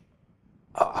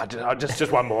 oh,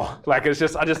 just one more. Like I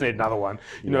just need another one.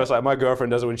 You know, it's like my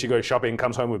girlfriend does it when she goes shopping,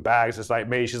 comes home with bags. It's like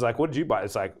me. She's like, "What did you buy?"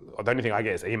 It's like, oh, the only thing I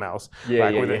get is emails.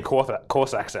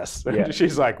 Course access.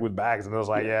 She's like, with bags, and I was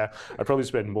like, "Yeah, I'd probably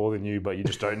spend more than you, but you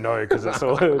just don't know because it's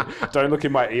all. Don't look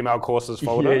in my email courses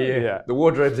folder." Yeah. The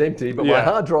wardrobe's empty, but my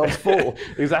hard drive's full.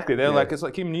 Exactly. They're like, it's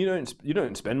like, Kim, you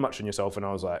don't spend much on yourself, and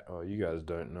I was like, oh, you guys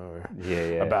don't know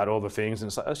about all the things, and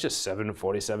it's like, it's just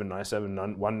 $747,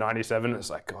 $97, $197. It's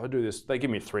like, go do this. They give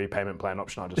me 3 payment plan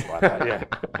option, I'll just buy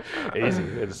that. Easy.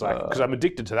 It's like, because I'm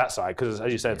addicted to that side, because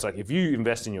as you said, it's like if you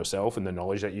invest in yourself and the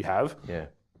knowledge that you have,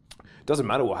 it doesn't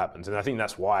matter what happens. And I think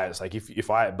that's why it's like,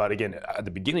 but again, at the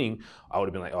beginning, I would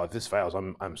have been like, oh, if this fails,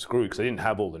 I'm screwed, because I didn't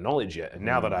have all the knowledge yet. And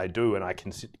now that I do, and I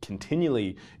can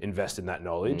continually invest in that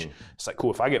knowledge, it's like, cool,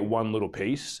 if I get one little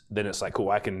piece, then it's like, cool,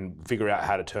 I can figure out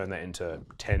how to turn that into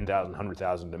 10,000,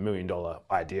 100,000, $1 million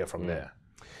idea from there.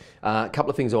 A couple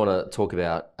of things I want to talk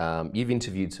about. You've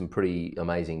interviewed some pretty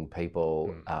amazing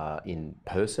people in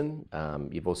person.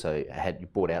 You've also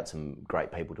brought out some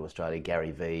great people to Australia.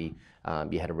 Gary Vee.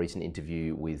 You had a recent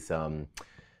interview with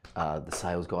the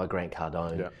sales guy, Grant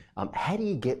Cardone. How do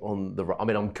you get on the? I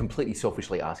mean, I'm completely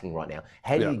selfishly asking right now.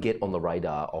 How do you get on the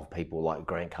radar of people like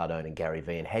Grant Cardone and Gary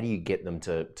Vee, and how do you get them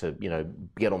to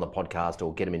get on the podcast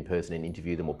or get them in person and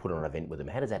interview them or put on an event with them?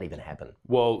 How does that even happen?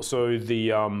 Well, so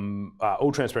the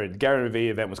all transparent, the Gary Vee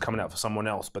event was coming out for someone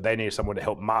else, but they needed someone to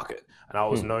help market, and I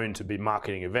was known to be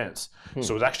marketing events.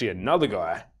 So it was actually another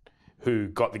guy who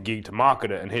got the gig to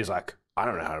market it, and he's like, I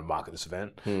don't know how to market this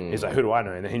event. He's like, who do I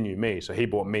know? And then he knew me. So he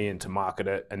brought me in to market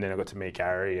it. And then I got to meet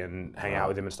Gary and hang out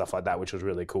with him and stuff like that, which was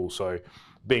really cool. So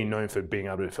being known for being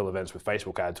able to fill events with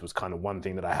Facebook ads was kind of one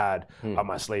thing that I had up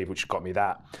my sleeve, which got me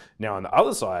that. Now, on the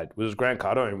other side, was Grant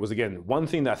Cardone, was again, one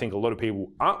thing that I think a lot of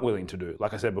people aren't willing to do.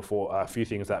 Like I said before, a few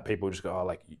things that people just go, oh,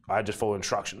 like, I just follow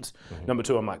instructions. Number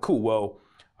 2, I'm like, cool, well,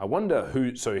 I wonder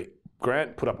who, so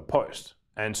Grant put up a post.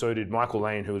 And so did Michael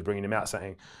Lane, who was bringing him out,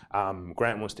 saying,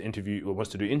 Grant wants to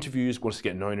do interviews, wants to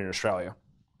get known in Australia.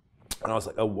 And I was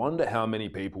like, I wonder how many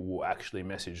people will actually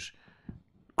message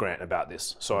Grant about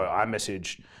this. So I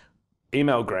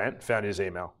emailed Grant, found his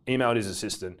email, emailed his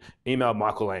assistant, emailed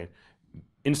Michael Lane,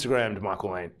 Instagrammed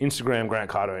Michael Lane, Instagrammed Grant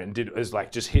Cardone,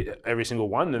 and just hit every single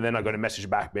one. And then I got a message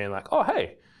back being like, oh,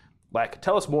 hey, like,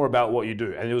 tell us more about what you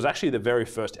do. And it was actually the very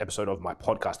first episode of my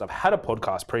podcast. I've had a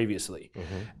podcast previously,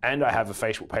 and I have a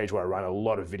Facebook page where I run a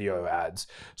lot of video ads.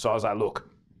 So I was like, look,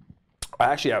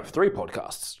 I actually have 3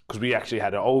 podcasts, because we actually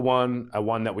had an old one,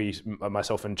 one that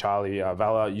myself and Charlie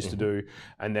Valla used to do,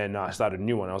 and then I started a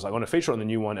new one. I was like, I'm going to feature on the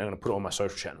new one, and I'm going to put it on my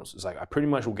social channels. It's like, I pretty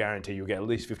much will guarantee you'll get at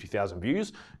least 50,000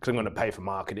 views, because I'm going to pay for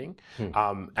marketing,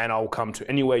 and I'll come to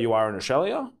anywhere you are in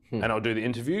Australia, and I'll do the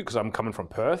interview, because I'm coming from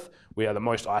Perth. We are the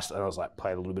most isolated, and I was like,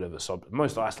 played a little bit of a sob,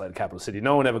 most isolated capital city.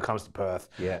 No one ever comes to Perth.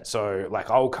 So like,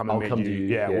 I'll come and meet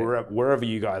you. Wherever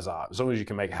you guys are, as long as you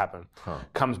can make it happen.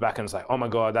 Comes back and it's like, oh my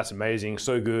God, that's amazing,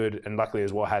 so good. And luckily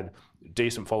as well, had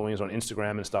decent followings on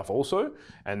Instagram and stuff also.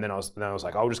 And then I was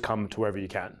like, I'll just come to wherever you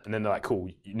can. And then they're like, cool,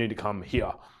 you need to come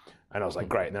here. And I was like,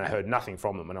 great. And then I heard nothing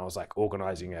from them. And I was like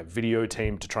organizing a video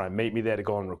team to try and meet me there to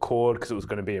go and record, because it was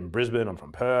going to be in Brisbane. I'm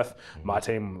from Perth. My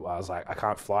team, I was like, I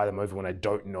can't fly them over when I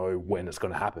don't know when it's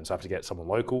going to happen. So I have to get someone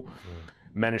local.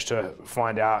 Managed to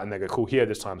find out, and they go, cool, here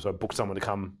this time. So I booked someone to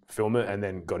come film it, and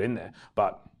then got in there.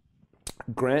 But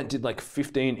Grant did like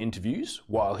 15 interviews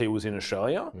while he was in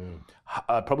Australia.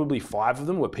 Probably 5 of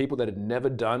them were people that had never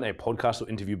done a podcast or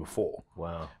interview before.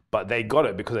 Wow. But they got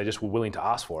it because they just were willing to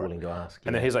ask for it. And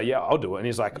then he's like, yeah, I'll do it. And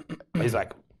he's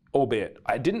like, albeit,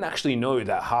 I didn't actually know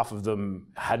that half of them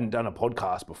hadn't done a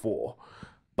podcast before,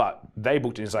 but they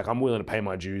booked it. He's like, I'm willing to pay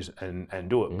my dues and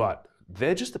do it. But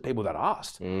they're just the people that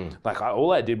asked. Like,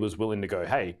 all I did was willing to go,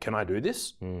 hey, can I do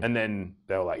this? And then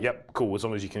they were like, yep, cool. As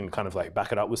long as you can kind of like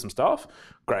back it up with some stuff,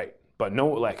 great. But no,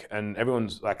 like, and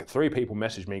everyone's like, 3 people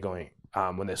messaged me going,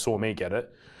 when they saw me get it,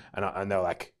 and they were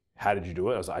like, how did you do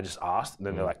it? I was like, I just asked. And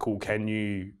then they're like, cool, can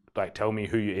you like tell me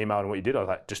who you emailed and what you did? I was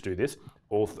like, just do this.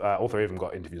 All 3 of them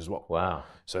got interviews as well. Wow.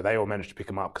 So they all managed to pick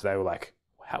them up, because they were like,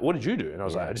 what did you do? And I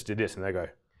was like, I just did this. And they go,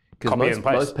 copy and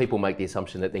paste. Most people make the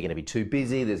assumption that they're going to be too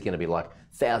busy. There's going to be like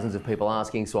thousands of people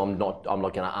asking, so I'm not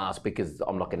going to ask because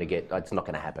I'm not going to get. It's not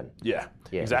going to happen. Yeah,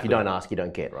 Exactly. If you don't ask, you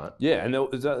don't get, right? Yeah, and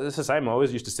it's the same. I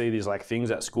always used to see these like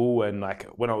things at school, and like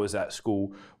when I was at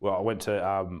school, well, I went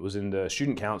to was in the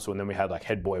student council, and then we had like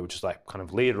head boy, which is like kind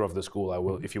of leader of the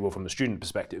school, if you will, from the student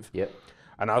perspective. Yep.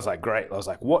 And I was like, great. I was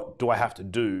like, what do I have to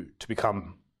do to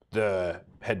become the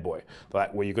head boy?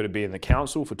 Like, well, you've got to be in the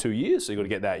council for 2 years, so you've got to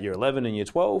get that year 11 and year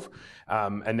 12.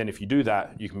 And then if you do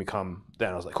that, you can become,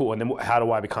 then I was like, cool. And then how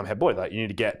do I become head boy? Like, you need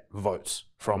to get votes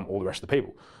from all the rest of the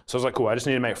people. So I was like, cool, I just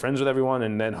need to make friends with everyone,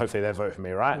 and then hopefully they vote for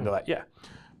me, right? And they're like, yeah,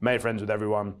 made friends with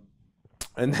everyone.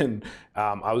 And then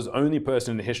I was the only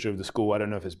person in the history of the school, I don't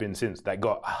know if it's been since, that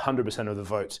got 100% of the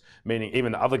votes, meaning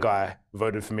even the other guy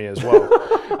voted for me as well.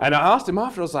 And I asked him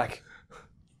after, I was like,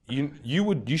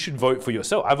 you should vote for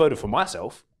yourself. I voted for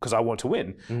myself because I want to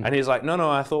win. And he's like, no,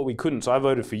 I thought we couldn't, so I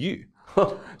voted for you.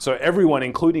 So everyone,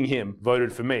 including him,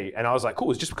 voted for me. And I was like,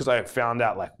 cool, it's just because I found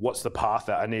out like what's the path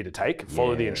that I need to take,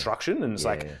 follow the instruction, and it's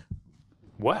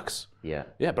works. Yeah.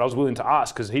 Yeah, but I was willing to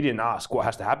ask because he didn't ask what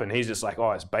has to happen. He's just like,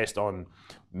 oh, it's based on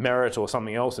merit or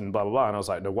something else and blah, blah, blah. And I was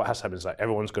like, no, what has to happen is like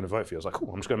everyone's going to vote for you. I was like, cool,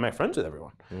 I'm just going to make friends with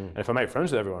everyone. And if I make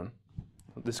friends with everyone,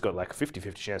 this has got like a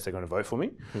 50-50 chance they're going to vote for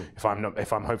me. If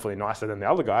I'm hopefully nicer than the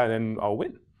other guy, then I'll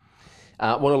win.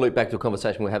 I want to loop back to a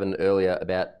conversation we were having earlier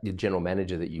about your general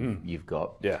manager that you've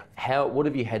got. Yeah. What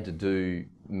have you had to do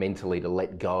mentally to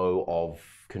let go of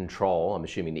control, I'm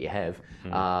assuming that you have,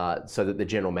 so that the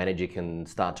general manager can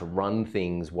start to run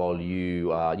things while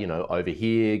you are, over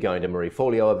here, going to Marie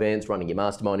Forleo events, running your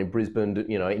mastermind in Brisbane,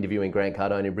 interviewing Grant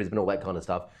Cardone in Brisbane, all that kind of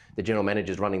stuff. The general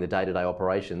manager's running the day-to-day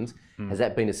operations. Has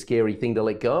that been a scary thing to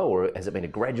let go, or has it been a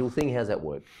gradual thing? How's that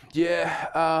work?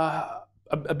 Yeah,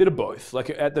 a bit of both. Like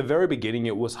at the very beginning,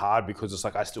 it was hard because it's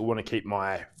like I still want to keep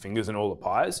my fingers in all the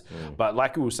pies. But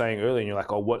like we were saying earlier, and you're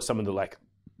like, oh, what's some of the like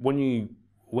when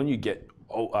you get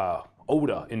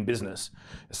older in business,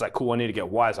 it's like, cool, I need to get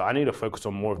wiser. I need to focus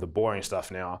on more of the boring stuff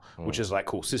now, which is like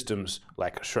cool systems,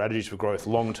 like strategies for growth,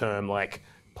 long-term, like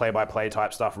play-by-play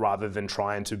type stuff, rather than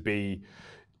trying to be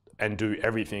and do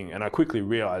everything. And I quickly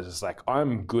realized it's like,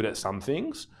 I'm good at some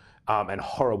things and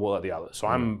horrible at the others. So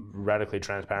I'm radically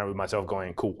transparent with myself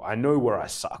going, cool, I know where I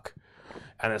suck.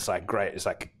 And it's like, great. It's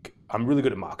like, I'm really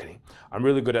good at marketing. I'm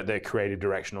really good at the creative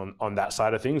direction on that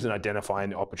side of things and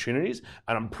identifying the opportunities.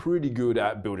 And I'm pretty good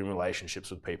at building relationships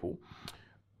with people.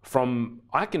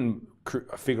 I can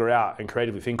figure out and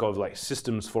creatively think of like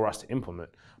systems for us to implement.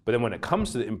 But then when it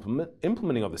comes to the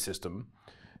implementing of the system,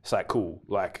 it's like, cool,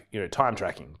 like, time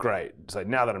tracking, great. It's like,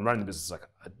 now that I'm running the business, like,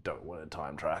 I don't want to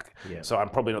time track. Yeah. So I'm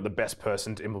probably not the best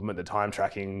person to implement the time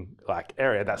tracking like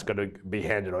area that's going to be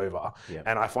handed over. Yeah.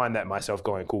 And I find that myself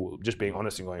going, cool, just being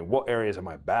honest and going, what areas am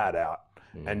I bad at?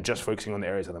 And just focusing on the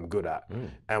areas that I'm good at.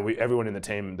 And everyone in the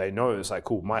team, they know it's like,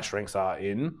 cool, my strengths are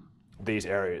in these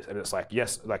areas. And it's like,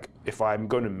 yes, like if I'm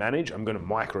going to manage, I'm going to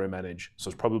micromanage.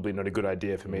 So it's probably not a good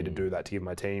idea for me to do that, to give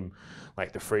my team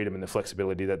like the freedom and the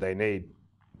flexibility that they need.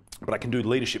 But I can do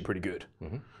leadership pretty good.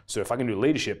 So if I can do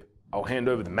leadership, I'll hand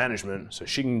over the management, so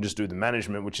she can just do the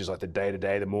management, which is like the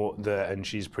day-to-day, and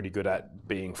she's pretty good at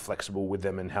being flexible with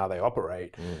them and how they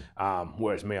operate.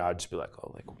 Whereas me, I'd just be like,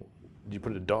 oh, like, did you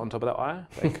put a dot on top of that I?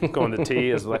 Like, go on the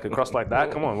T as like a cross like that?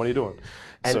 Come on, what are you doing?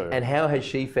 And how has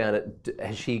she found it?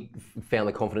 Has she found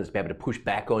the confidence to be able to push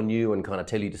back on you and kind of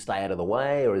tell you to stay out of the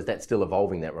way, or is that still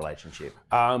evolving, that relationship?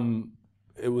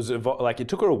 It was like, it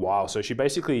took her a while. So she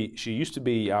used to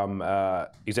be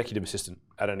executive assistant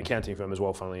at an accounting firm as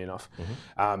well, funnily enough.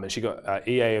 And she got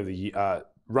EA of the year,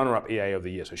 runner-up EA of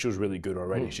the year. So she was really good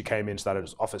already. She came in, started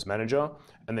as office manager,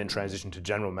 and then transitioned to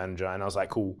general manager. And I was like,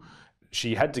 cool.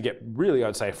 She had to get really,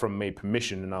 I'd say, from me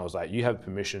permission, and I was like, you have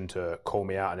permission to call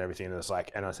me out and everything. And it's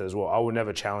like, and I said as well, I will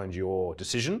never challenge your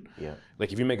decision. Yeah.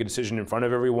 Like if you make a decision in front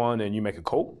of everyone and you make a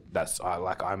call, that's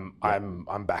I'm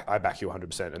back. I back you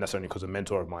 100%, and that's only because a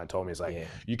mentor of mine told me, it's like,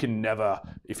 you can never,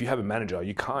 if you have a manager,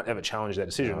 you can't ever challenge their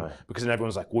decision, because then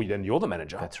everyone's like, well, then you're the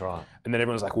manager. That's right. And then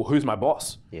everyone's like, well, who's my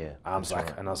boss? Yeah. And I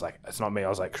was like, it's not me. I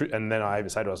was like, and then I even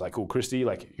said to her, I was like, cool, Christy,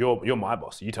 like you're my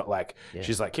boss. You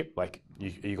she's like, Kip, like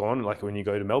you go on, like when you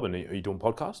go to Melbourne, are you doing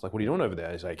podcasts? Like, what are you doing over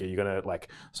there? It's like, are you gonna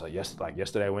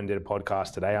yesterday I went and did a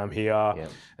podcast, today I'm here.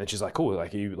 And she's like, cool, are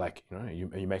you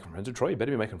making friends with Troy? You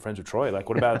better be making friends with Troy. Like,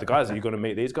 what about the guys? Are you gonna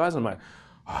meet these guys? I'm like,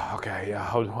 oh, okay, yeah,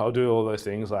 I'll do all those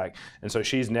things. Like, and so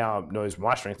she's now knows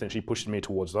my strength and she pushes me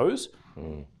towards those.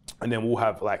 And then we'll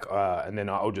have like, and then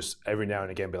I'll just every now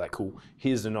and again be like, cool,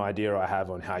 here's an idea I have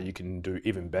on how you can do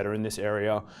even better in this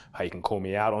area, how you can call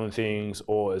me out on things,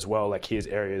 or as well, like here's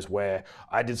areas where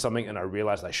I did something and I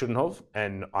realized I shouldn't have,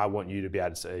 and I want you to be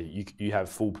able to say, you have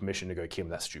full permission to go, Kim,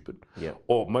 that's stupid. Yeah.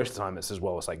 Or most of the time it's as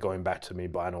well, it's like going back to me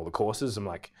buying all the courses, I'm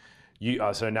like,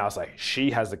 so now it's like,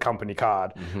 she has the company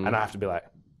card and I have to be like,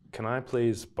 can I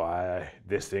please buy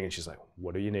this thing? And she's like,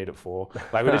 what do you need it for?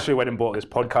 Like we literally went and bought this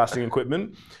podcasting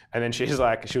equipment, and then she's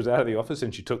like, she was out of the office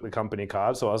and she took the company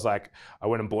card. So I was like, I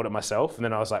went and bought it myself, and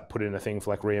then I was like, put in a thing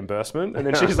for like reimbursement. And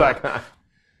then she's like,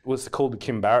 what's it called, the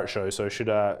Kim Barrett show? So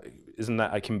isn't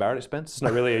that a Kim Barrett expense? It's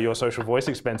not really a Your Social Voice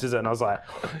expense, is it? And I was like,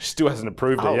 she still hasn't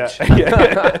approved it yet.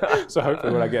 Yeah. So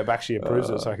hopefully when I get back, she approves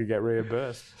it so I could get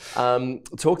reimbursed.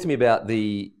 Talk to me about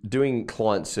doing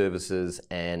client services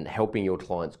and helping your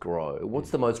clients grow.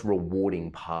 What's the most rewarding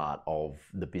part of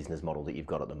the business model that you've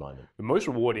got at the moment? The most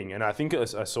rewarding, and I think I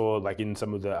saw like in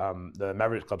some of the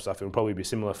Mavericks Club stuff, it will probably be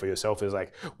similar for yourself, is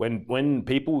like when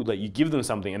people, like you give them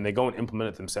something and they go and implement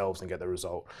it themselves and get the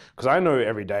result. Because I know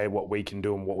every day what we can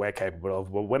do and what we're capable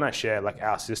of, but when I share like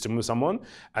our system with someone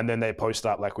and then they post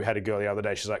up, like we had a girl the other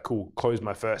day, she's like, cool, closed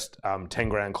my first 10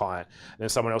 grand client. And then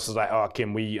someone else is like, oh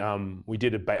Kim, we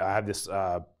did I have this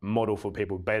model for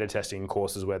people beta testing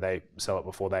courses where they sell it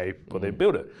before they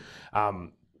build it.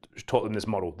 Taught them this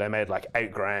model. They made like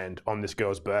 8 grand on this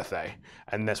girl's birthday,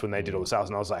 and that's when they did all the sales.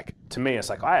 And I was like, to me, it's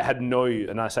like I had no,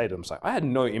 and I say to them, it's like I had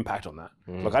no impact on that.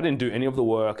 Like I didn't do any of the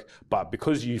work, but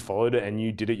because you followed it and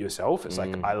you did it yourself, it's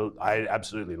like I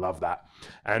absolutely love that.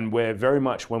 And we're very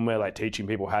much, when we're like teaching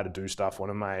people how to do stuff, one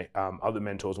of my other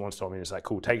mentors once told me, it's like,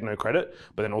 cool, take no credit,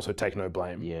 but then also take no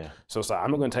blame. Yeah. So it's like,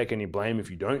 I'm not going to take any blame if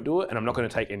you don't do it, and I'm not going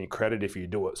to take any credit if you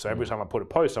do it. So every time I put a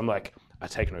post, I'm like, I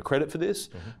take no credit for this,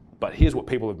 but here's what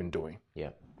people have been doing. Yeah.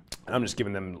 And I'm just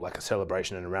giving them like a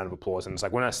celebration and a round of applause. And it's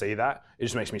like, when I see that, it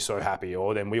just makes me so happy.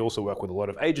 Or then we also work with a lot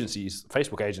of agencies,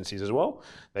 Facebook agencies as well.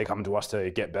 They come to us to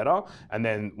get better. And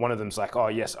then one of them's like, oh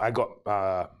yes, I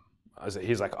got,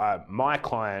 he's like, my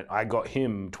client, I got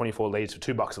him 24 leads for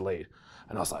 $2 a lead.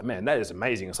 And I was like, man, that is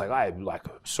amazing. It's like, I'm like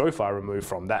so far removed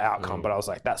from that outcome, but I was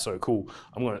like, that's so cool.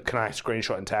 Can I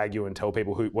screenshot and tag you and tell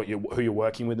people who you're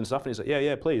working with and stuff? And he's like,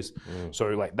 yeah, please. So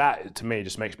like that to me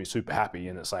just makes me super happy.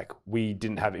 And it's like, we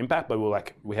didn't have impact, but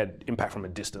we had impact from a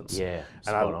distance. Yeah.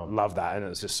 And I love that. And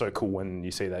it's just so cool when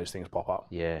you see those things pop up.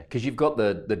 Yeah. Because you've got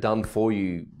the done for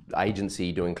you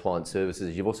agency doing client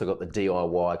services. You've also got the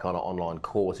DIY kind of online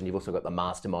course, and you've also got the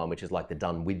mastermind, which is like the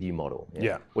done with you model.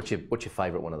 Yeah. What's your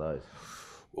favorite one of those?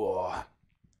 Oh,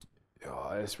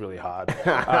 it's really hard.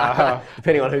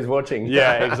 Depending on who's watching.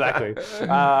 Yeah, exactly.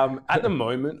 At the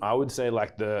moment, I would say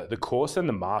like the course and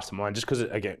the mastermind, just because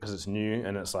it's new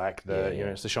and it's like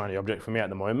it's the shiny object for me at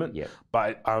the moment. Yeah.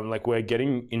 But like we're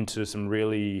getting into some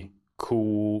really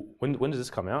cool. When does this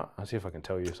come out? I'll see if I can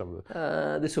tell you some of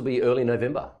the. This will be early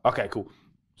November. Okay, cool.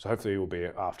 So hopefully it will be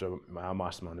after our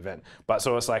mastermind event. But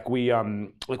so it's like we're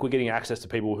getting access to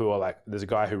people who are like, there's a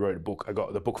guy who wrote a book. I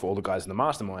got the book for all the guys in the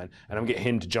mastermind, and I'm getting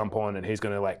him to jump on, and he's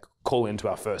going to like call into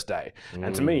our first day.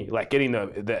 And to me, like getting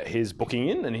his booking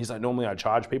in, and he's like, normally I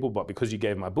charge people, but because you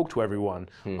gave my book to everyone,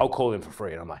 I'll call in for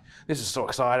free. And I'm like, this is so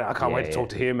exciting. I can't wait to talk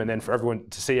to him. And then for everyone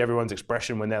to see everyone's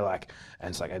expression when they're like, and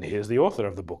it's like, and here's the author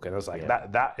of the book. And it's like,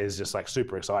 that is just like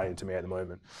super exciting to me at the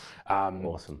moment.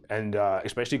 Awesome. And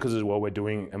especially because as well, we're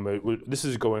doing, and this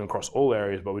is going across all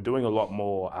areas, but we're doing a lot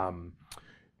more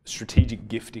strategic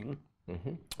gifting.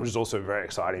 Which is also very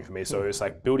exciting for me. So it's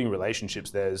like building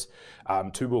relationships. There's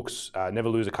 2 books, Never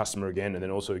Lose a Customer Again, and then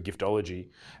also Giftology.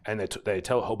 And they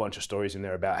tell a whole bunch of stories in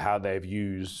there about how they've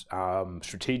used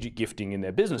strategic gifting in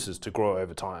their businesses to grow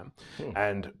over time.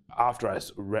 And after I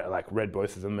read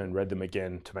both of them and read them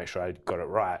again to make sure I got it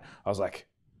right, I was like,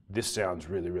 this sounds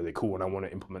really, really cool, and I want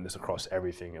to implement this across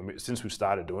everything. And since we've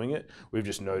started doing it, we've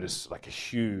just noticed like a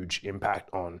huge impact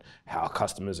on how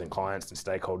customers and clients and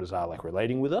stakeholders are like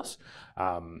relating with us.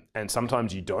 And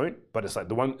sometimes you don't, but it's like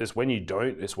it's when you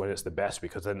don't, it's when it's the best,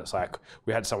 because then it's like,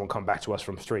 we had someone come back to us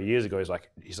from 3 years ago. He's like,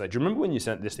 do you remember when you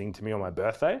sent this thing to me on my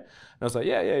birthday? And I was like,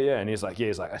 yeah. And he's like,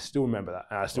 I still remember that.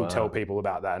 And I still tell people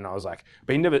about that. And I was like,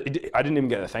 but I didn't even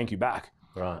get a thank you back.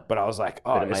 Right. But I was like,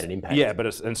 oh, but it made an impact. Yeah,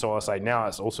 and so I was like, now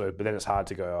it's also, but then it's hard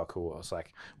to go, oh, cool. I was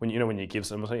like, when you give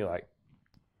something, you're like,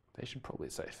 they should probably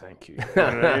say thank you.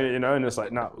 And it's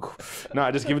like, no,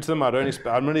 I just give it to them.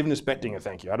 I'm not even expecting a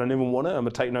thank you. I don't even want it. I'm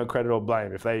gonna take no credit or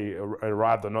blame if they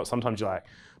arrived or not. Sometimes you're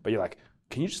like,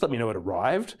 can you just let me know it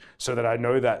arrived so that I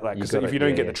know that, like, because if you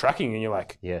don't get the tracking and you're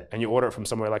like, and you order it from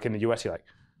somewhere like in the US, you're like,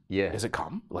 Yeah. Does it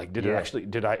come? Like, did it actually?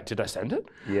 Did I send it?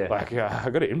 Yeah. Like, I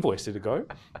got an invoice. Did it go?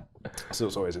 So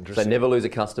it's always So interesting. Never Lose a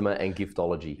Customer and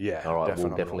Giftology. Yeah, All right, definitely.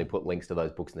 we'll definitely put links to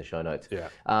those books in the show notes. Yeah.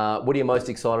 What are you most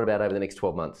excited about over the next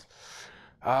 12 months?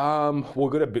 We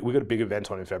got a big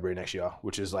event on in February next year,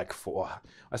 which is like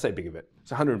I say big event.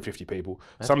 It's 150 people.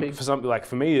 For me,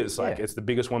 it's like it's the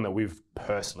biggest one that we've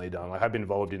personally done. Like I've been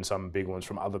involved in some big ones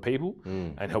from other people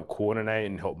and help coordinate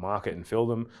and help market and fill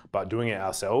them. But doing it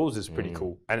ourselves is pretty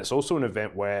cool. And it's also an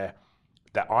event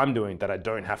that I'm doing that I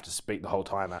don't have to speak the whole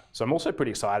time at. So I'm also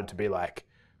pretty excited to be like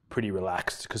pretty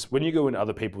relaxed, because when you go into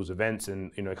other people's events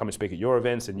and come and speak at your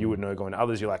events, and you would know going to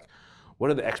others, you're like,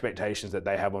 what are the expectations that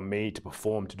they have on me to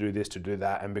perform, to do this, to do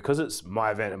that? And because it's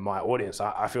my event and my audience,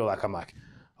 I feel like I'm like,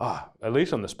 at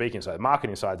least on the speaking side.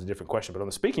 Marketing side is a different question, but on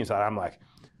the speaking side, I'm like,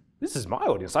 this is my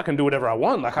audience. I can do whatever I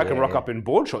want. Like I can rock up in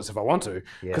board shorts if I want to,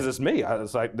 because it's me.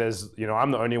 It's like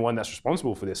I'm the only one that's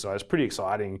responsible for this. So it's pretty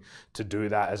exciting to do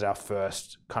that as our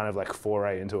first kind of like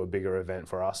foray into a bigger event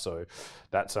for us. So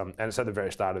that's and it's at the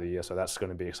very start of the year. So that's going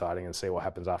to be exciting, and see what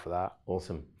happens after that.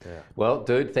 Awesome. Yeah. Well,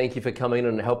 dude, thank you for coming in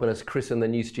and helping us christen the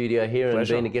new studio here.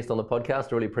 Pleasure. And being a guest on the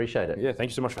podcast. I really appreciate it. Yeah, thank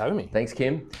you so much for having me. Thanks,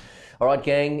 Kim. All right,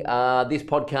 gang. This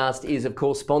podcast is, of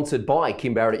course, sponsored by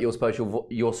Kim Barrett at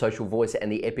Your Social Voice,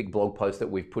 and the epic blog post that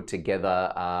we've put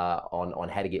together on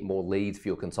how to get more leads for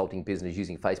your consulting business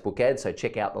using Facebook ads. So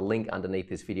check out the link underneath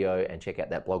this video and check out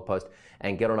that blog post,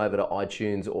 and get on over to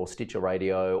iTunes or Stitcher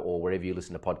Radio or wherever you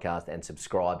listen to podcasts, and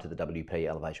subscribe to the WP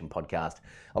Elevation podcast.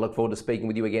 I look forward to speaking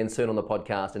with you again soon on the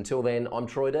podcast. Until then, I'm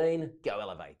Troy Dean. Go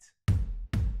Elevate.